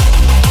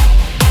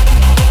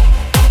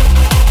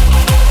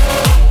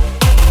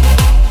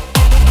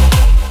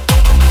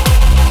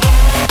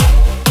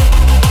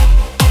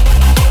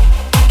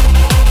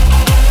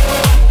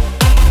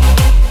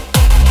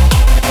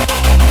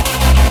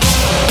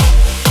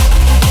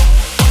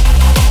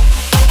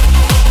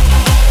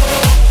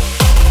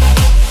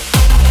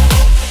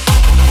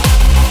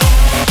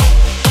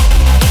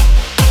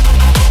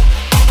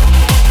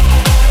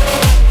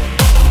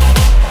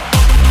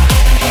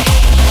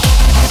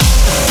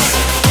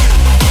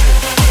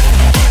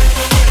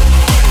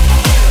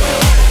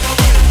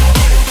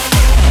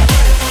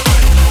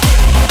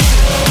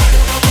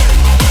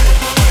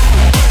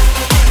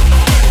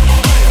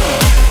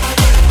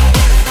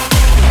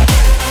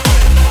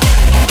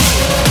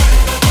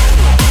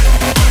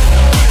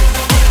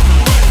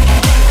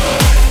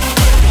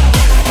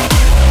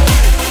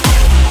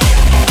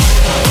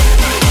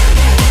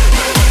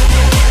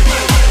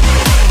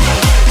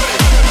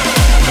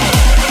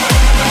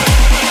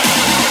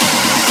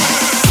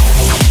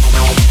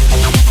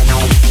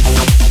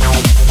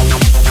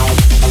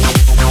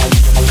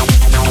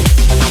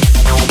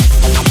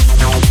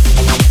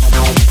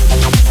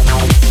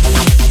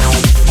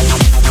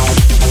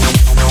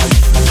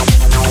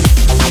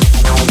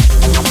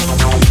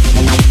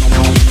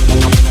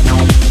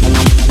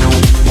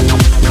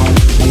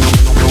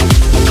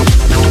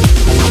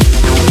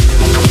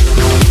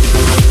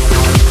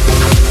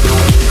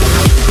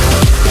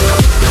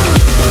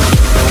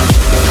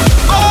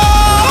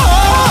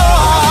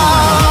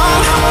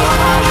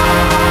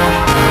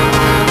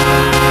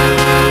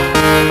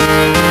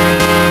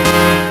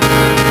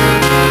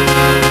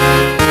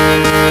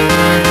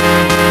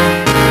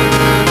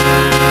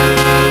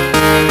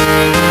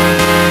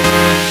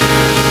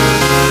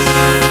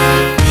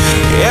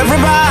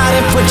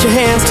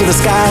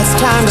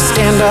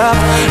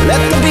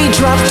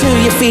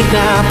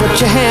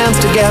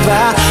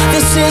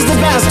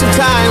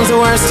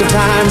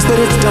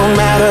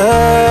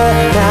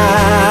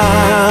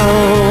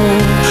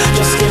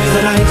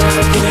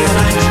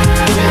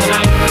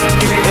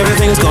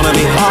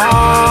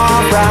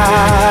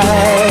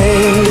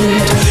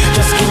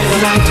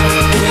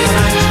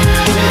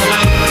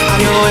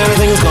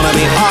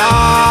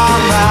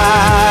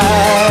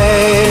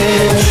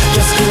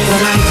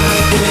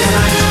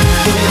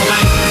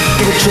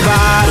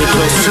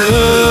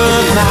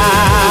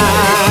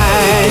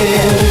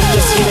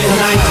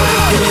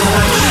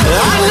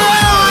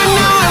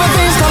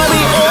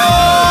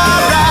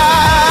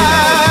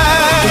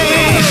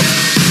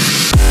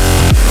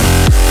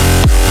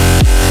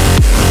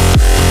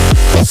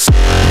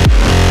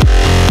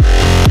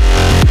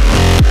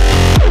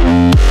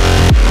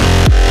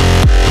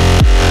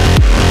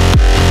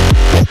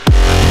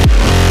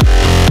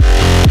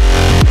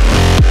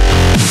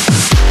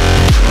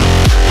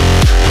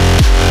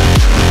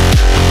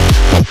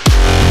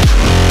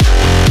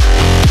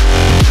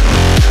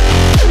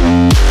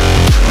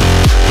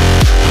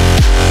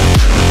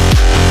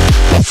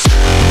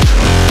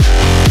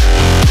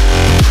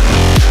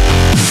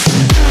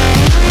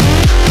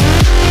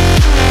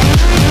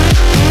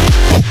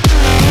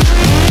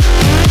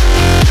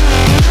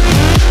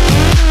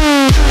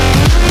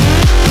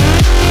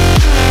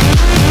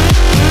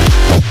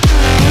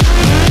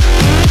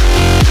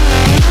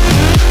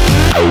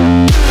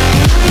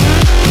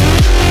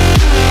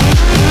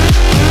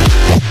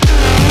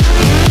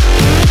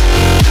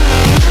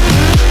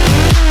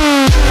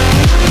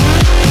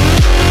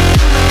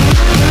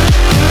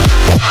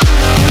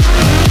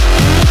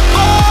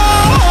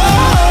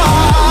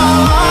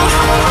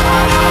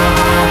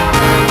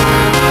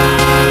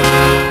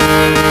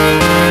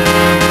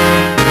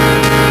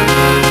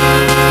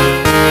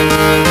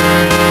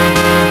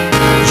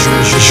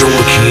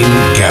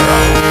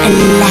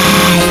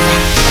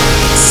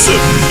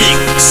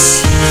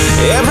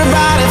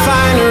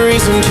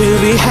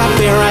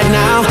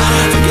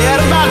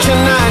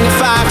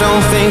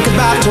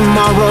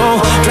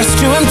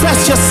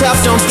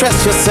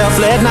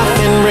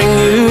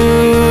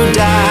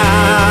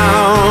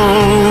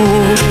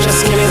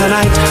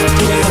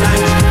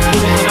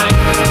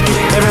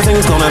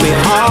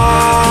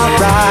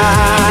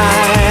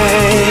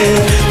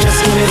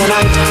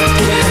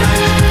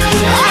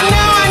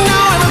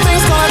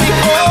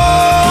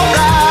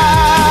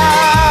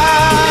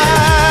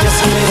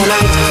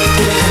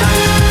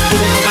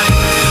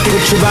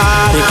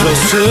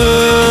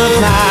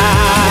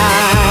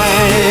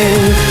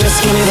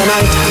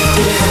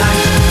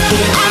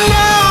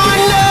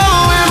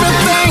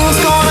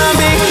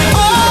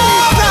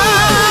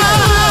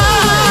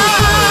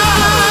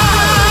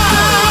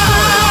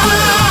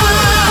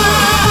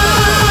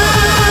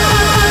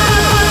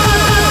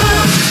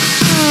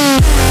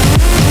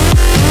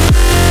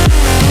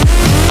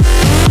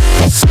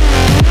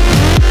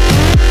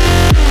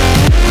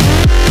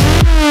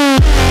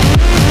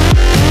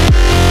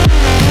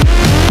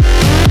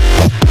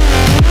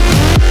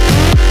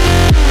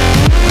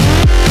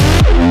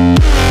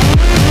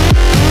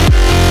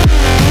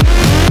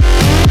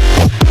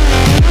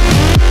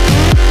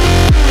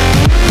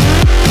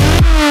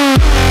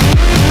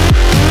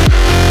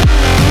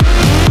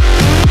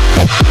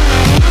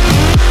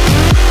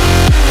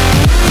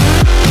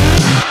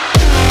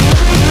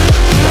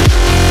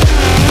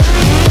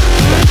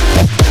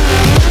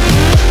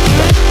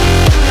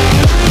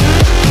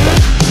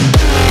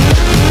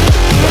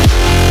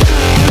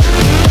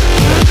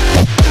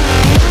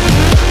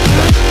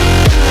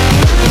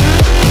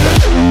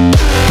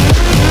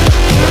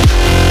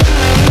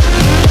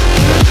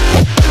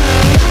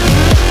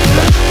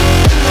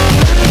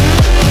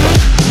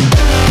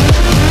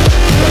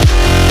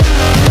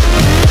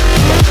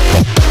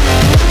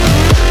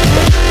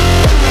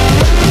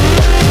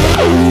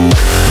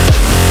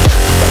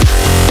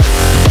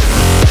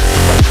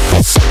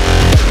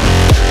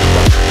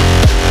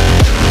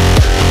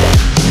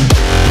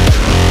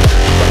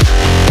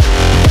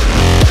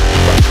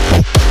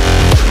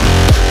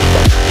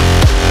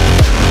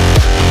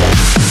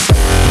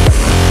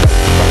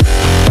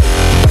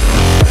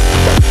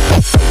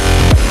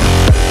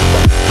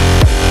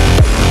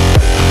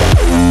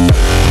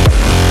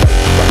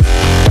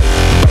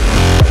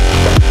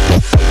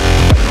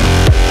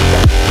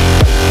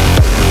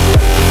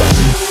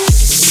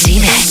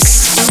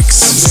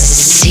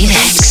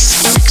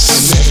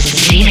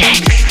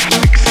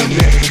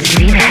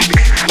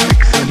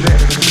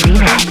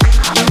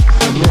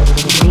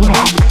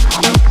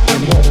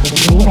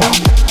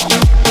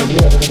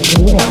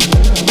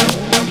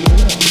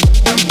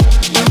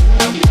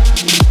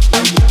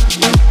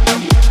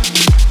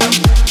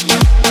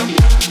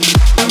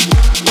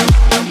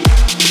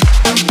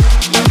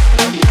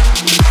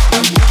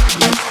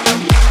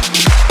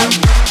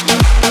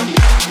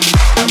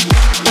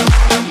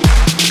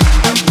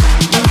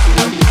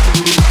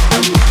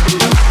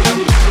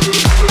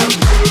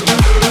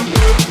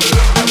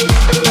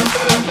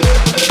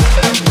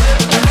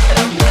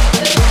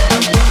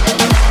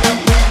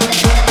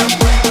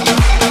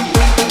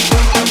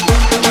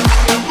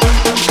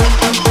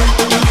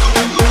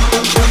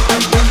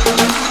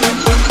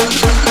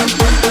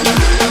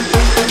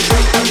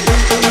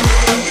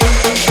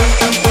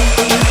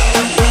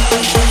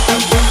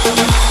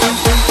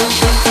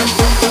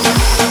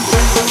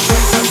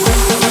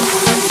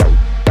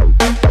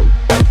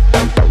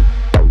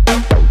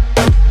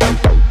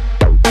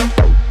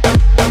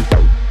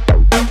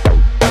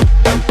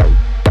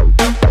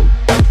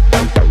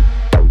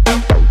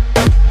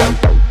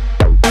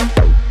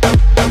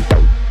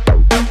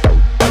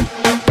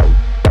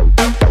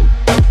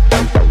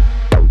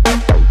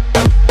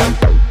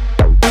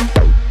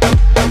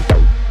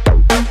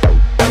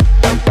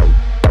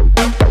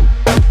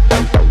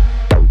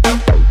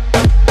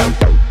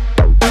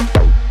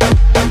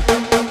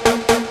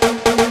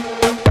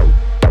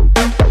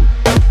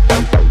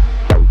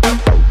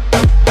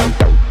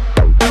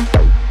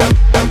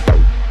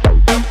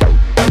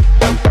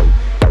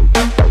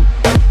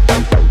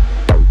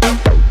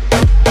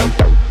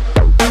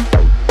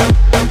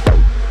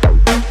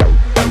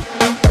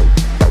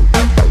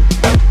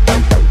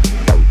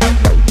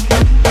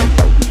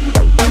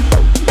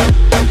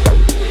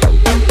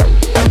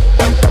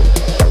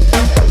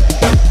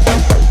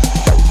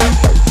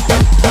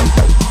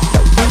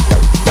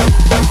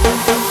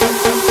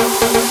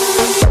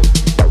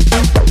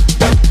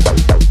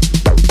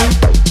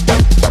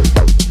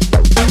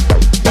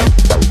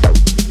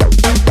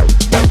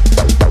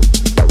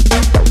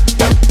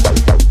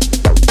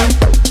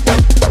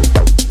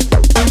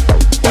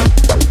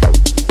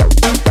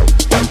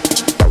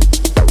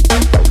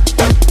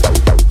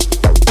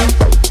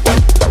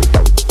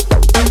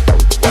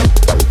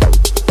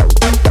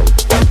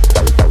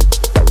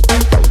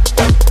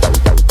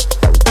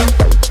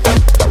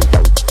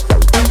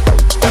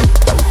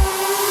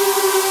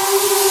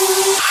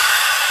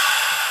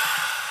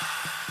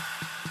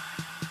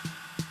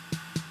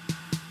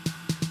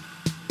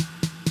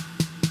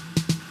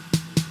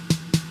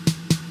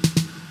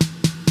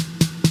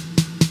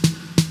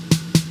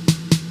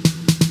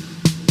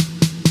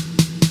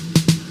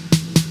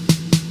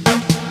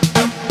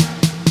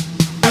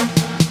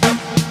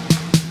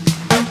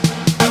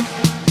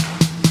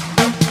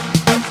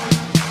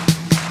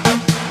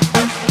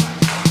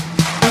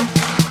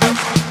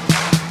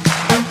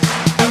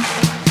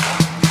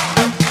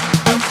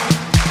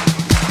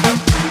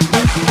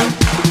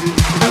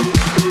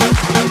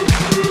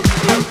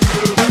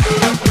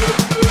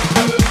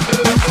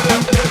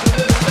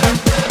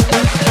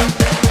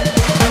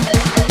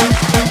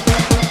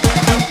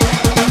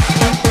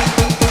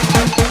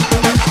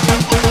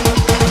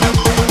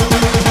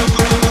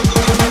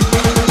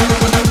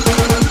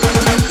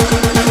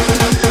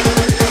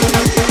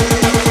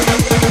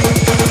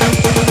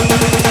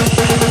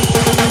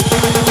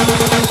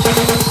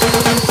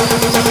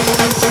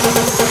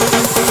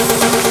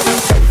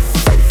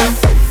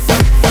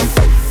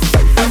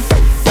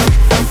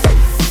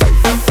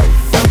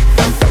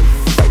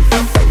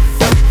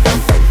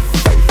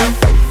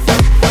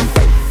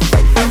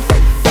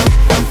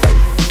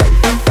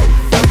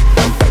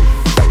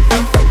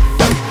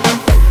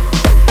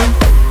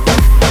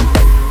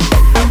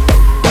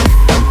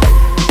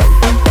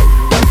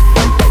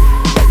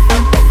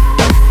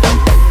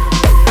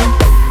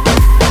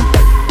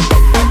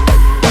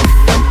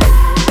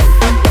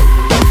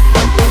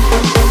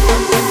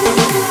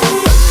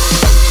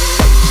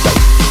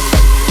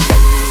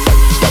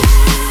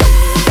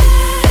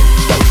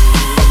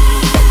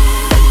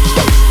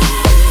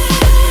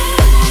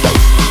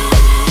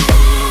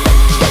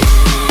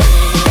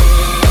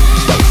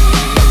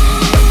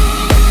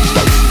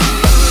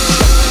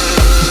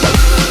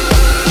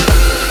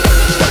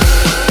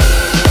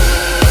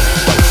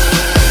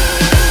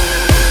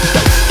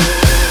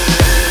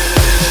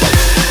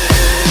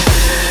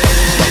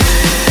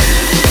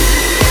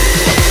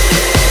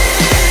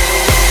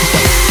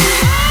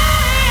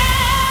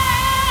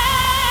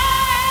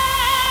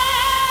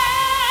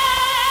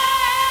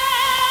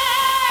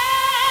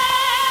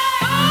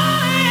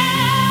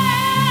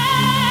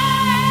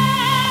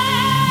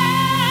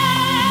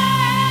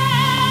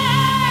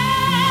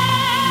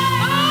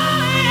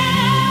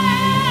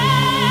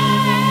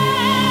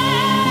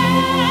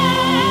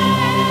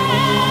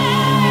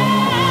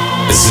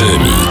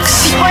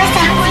 Zemixx. C'est quoi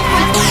ça?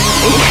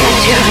 Une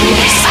créature venue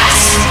de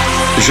l'espace.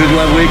 Je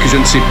dois avouer que je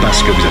ne sais pas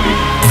ce que vous avez.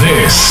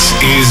 This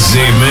is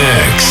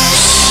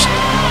Zemixx.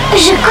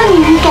 Je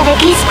communique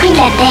avec l'esprit de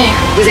la Terre.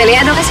 Vous allez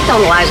adorer cet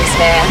endroit,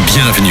 j'espère.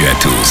 Bienvenue à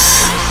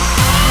tous.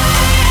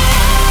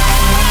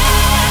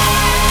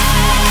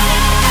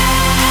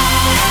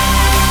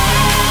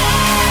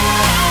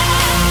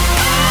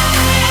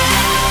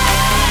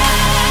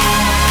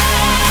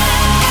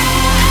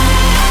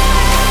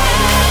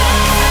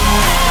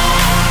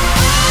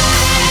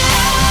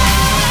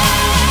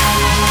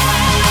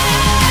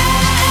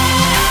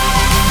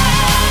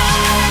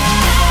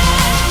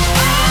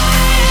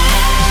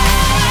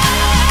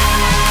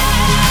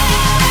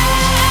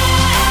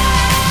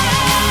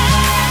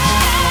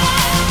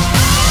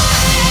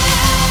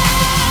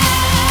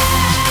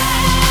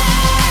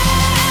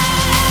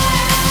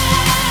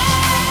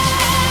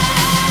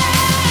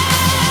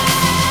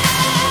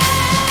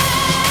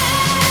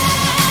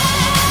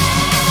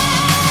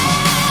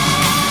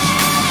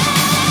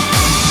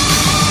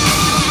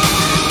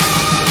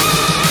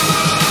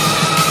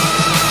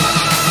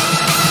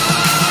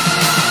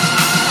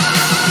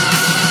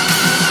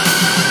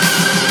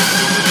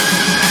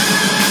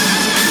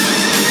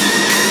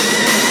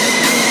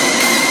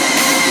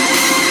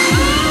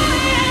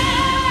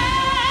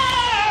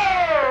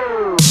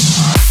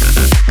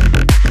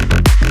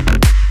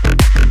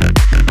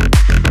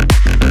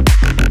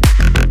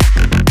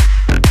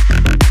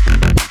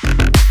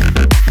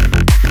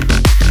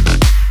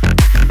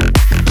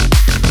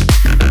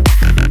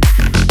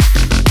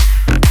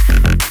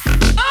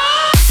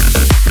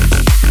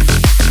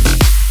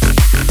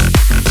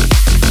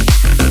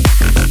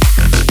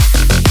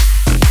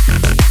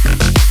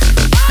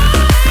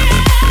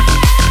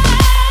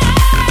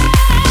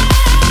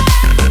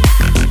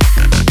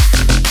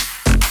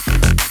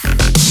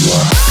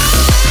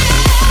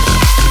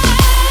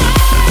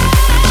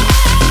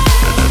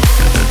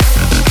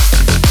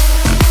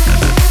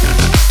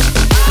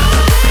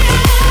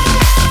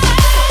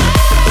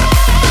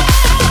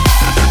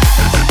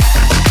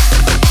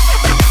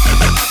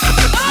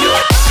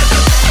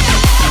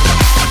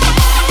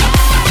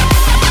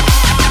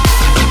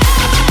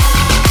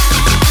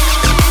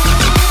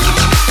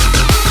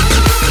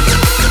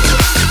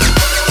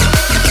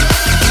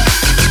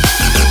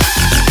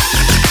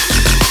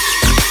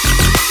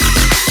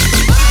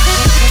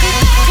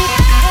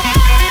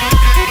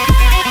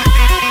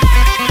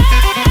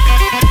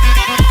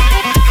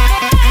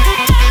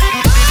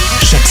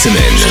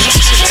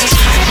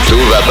 Tout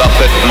va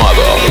parfaitement à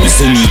bord.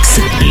 Zemixx,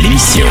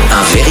 l'émission.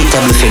 Un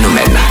véritable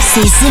phénomène.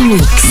 C'est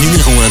Zemixx.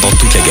 Numéro 1 dans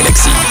toute la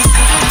galaxie.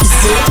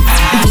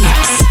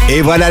 Zemixx.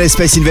 Et voilà les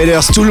Space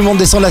Invaders, tout le monde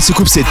descend de la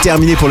soucoupe, c'est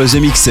terminé pour le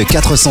Zemixx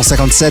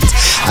 457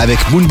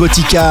 avec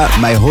Moonbootica,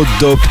 My Hot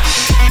Dope,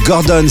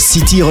 Gorgon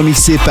City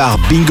remixé par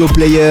Bingo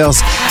Players,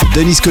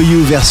 Deniz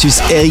Koyu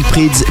versus Eric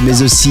Prydz,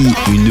 mais aussi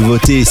une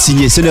nouveauté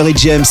signée Sunnery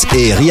James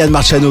et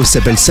Marciano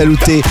s'appelle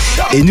Saluté,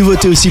 et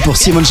nouveauté aussi pour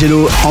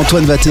Angello,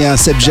 Antoine 21,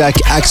 Sebjak,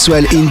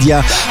 Axwell,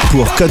 India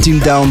pour Counting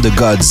Down the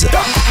Gods.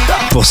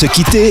 Pour se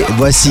quitter,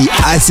 voici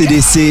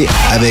ACDC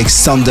avec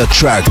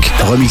Soundtrack,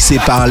 remixé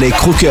par les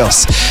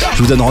Crookers. Je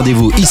vous donne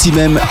rendez-vous ici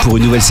même pour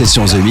une nouvelle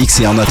session Zemixx,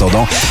 et en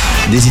attendant,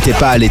 n'hésitez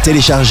pas à aller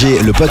télécharger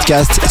le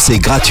podcast, c'est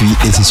gratuit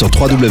et c'est sur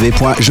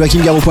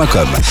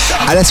www.joachimgarraud.com.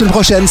 À la semaine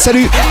prochaine,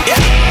 salut!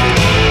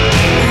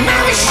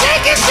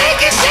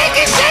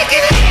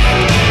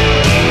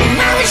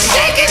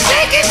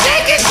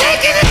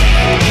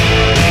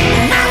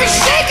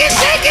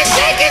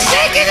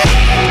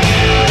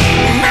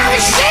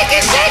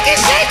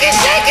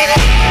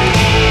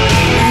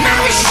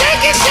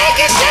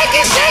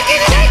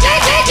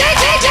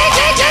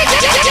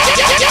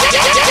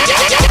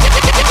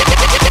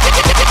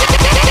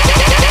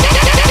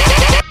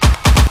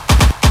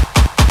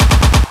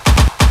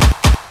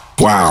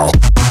 Wow.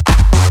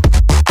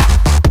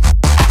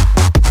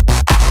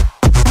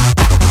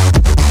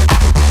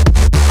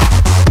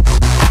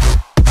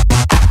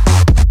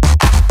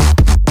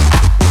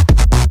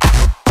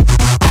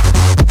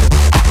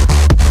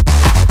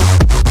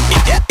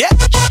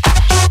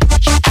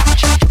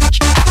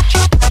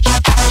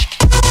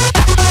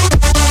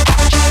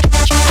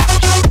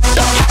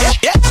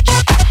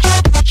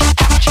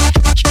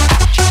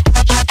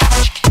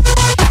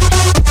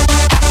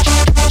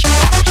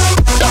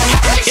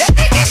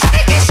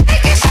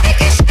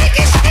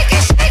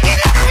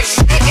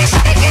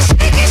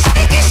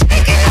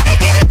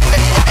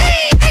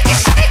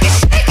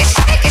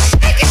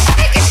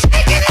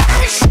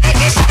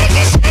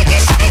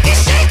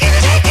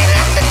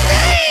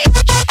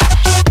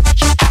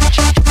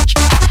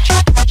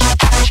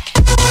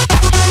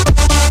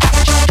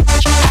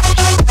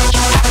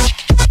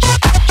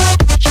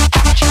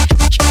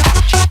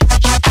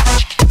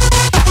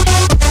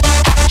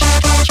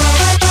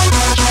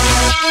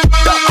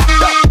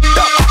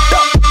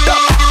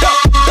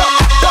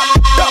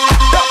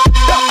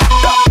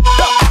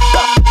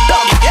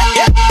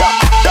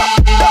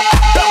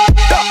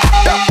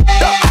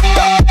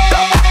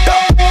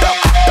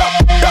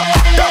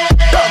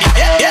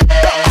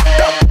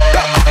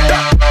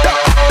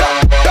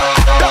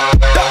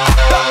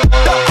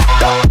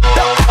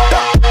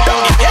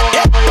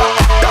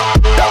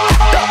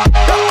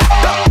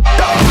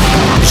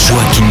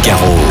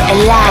 Garraud.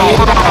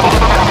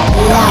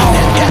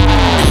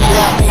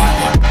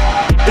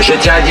 Je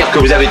tiens à dire que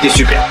vous avez été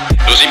super.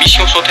 Nos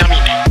émissions sont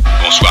terminées.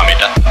 Bonsoir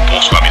mesdames,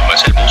 bonsoir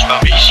mesdemoiselles, bonsoir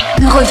messieurs.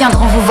 Nous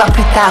reviendrons vous voir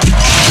plus tard.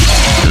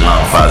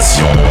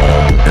 L'invasion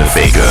de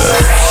Vega.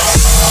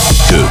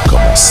 Que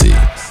commencer.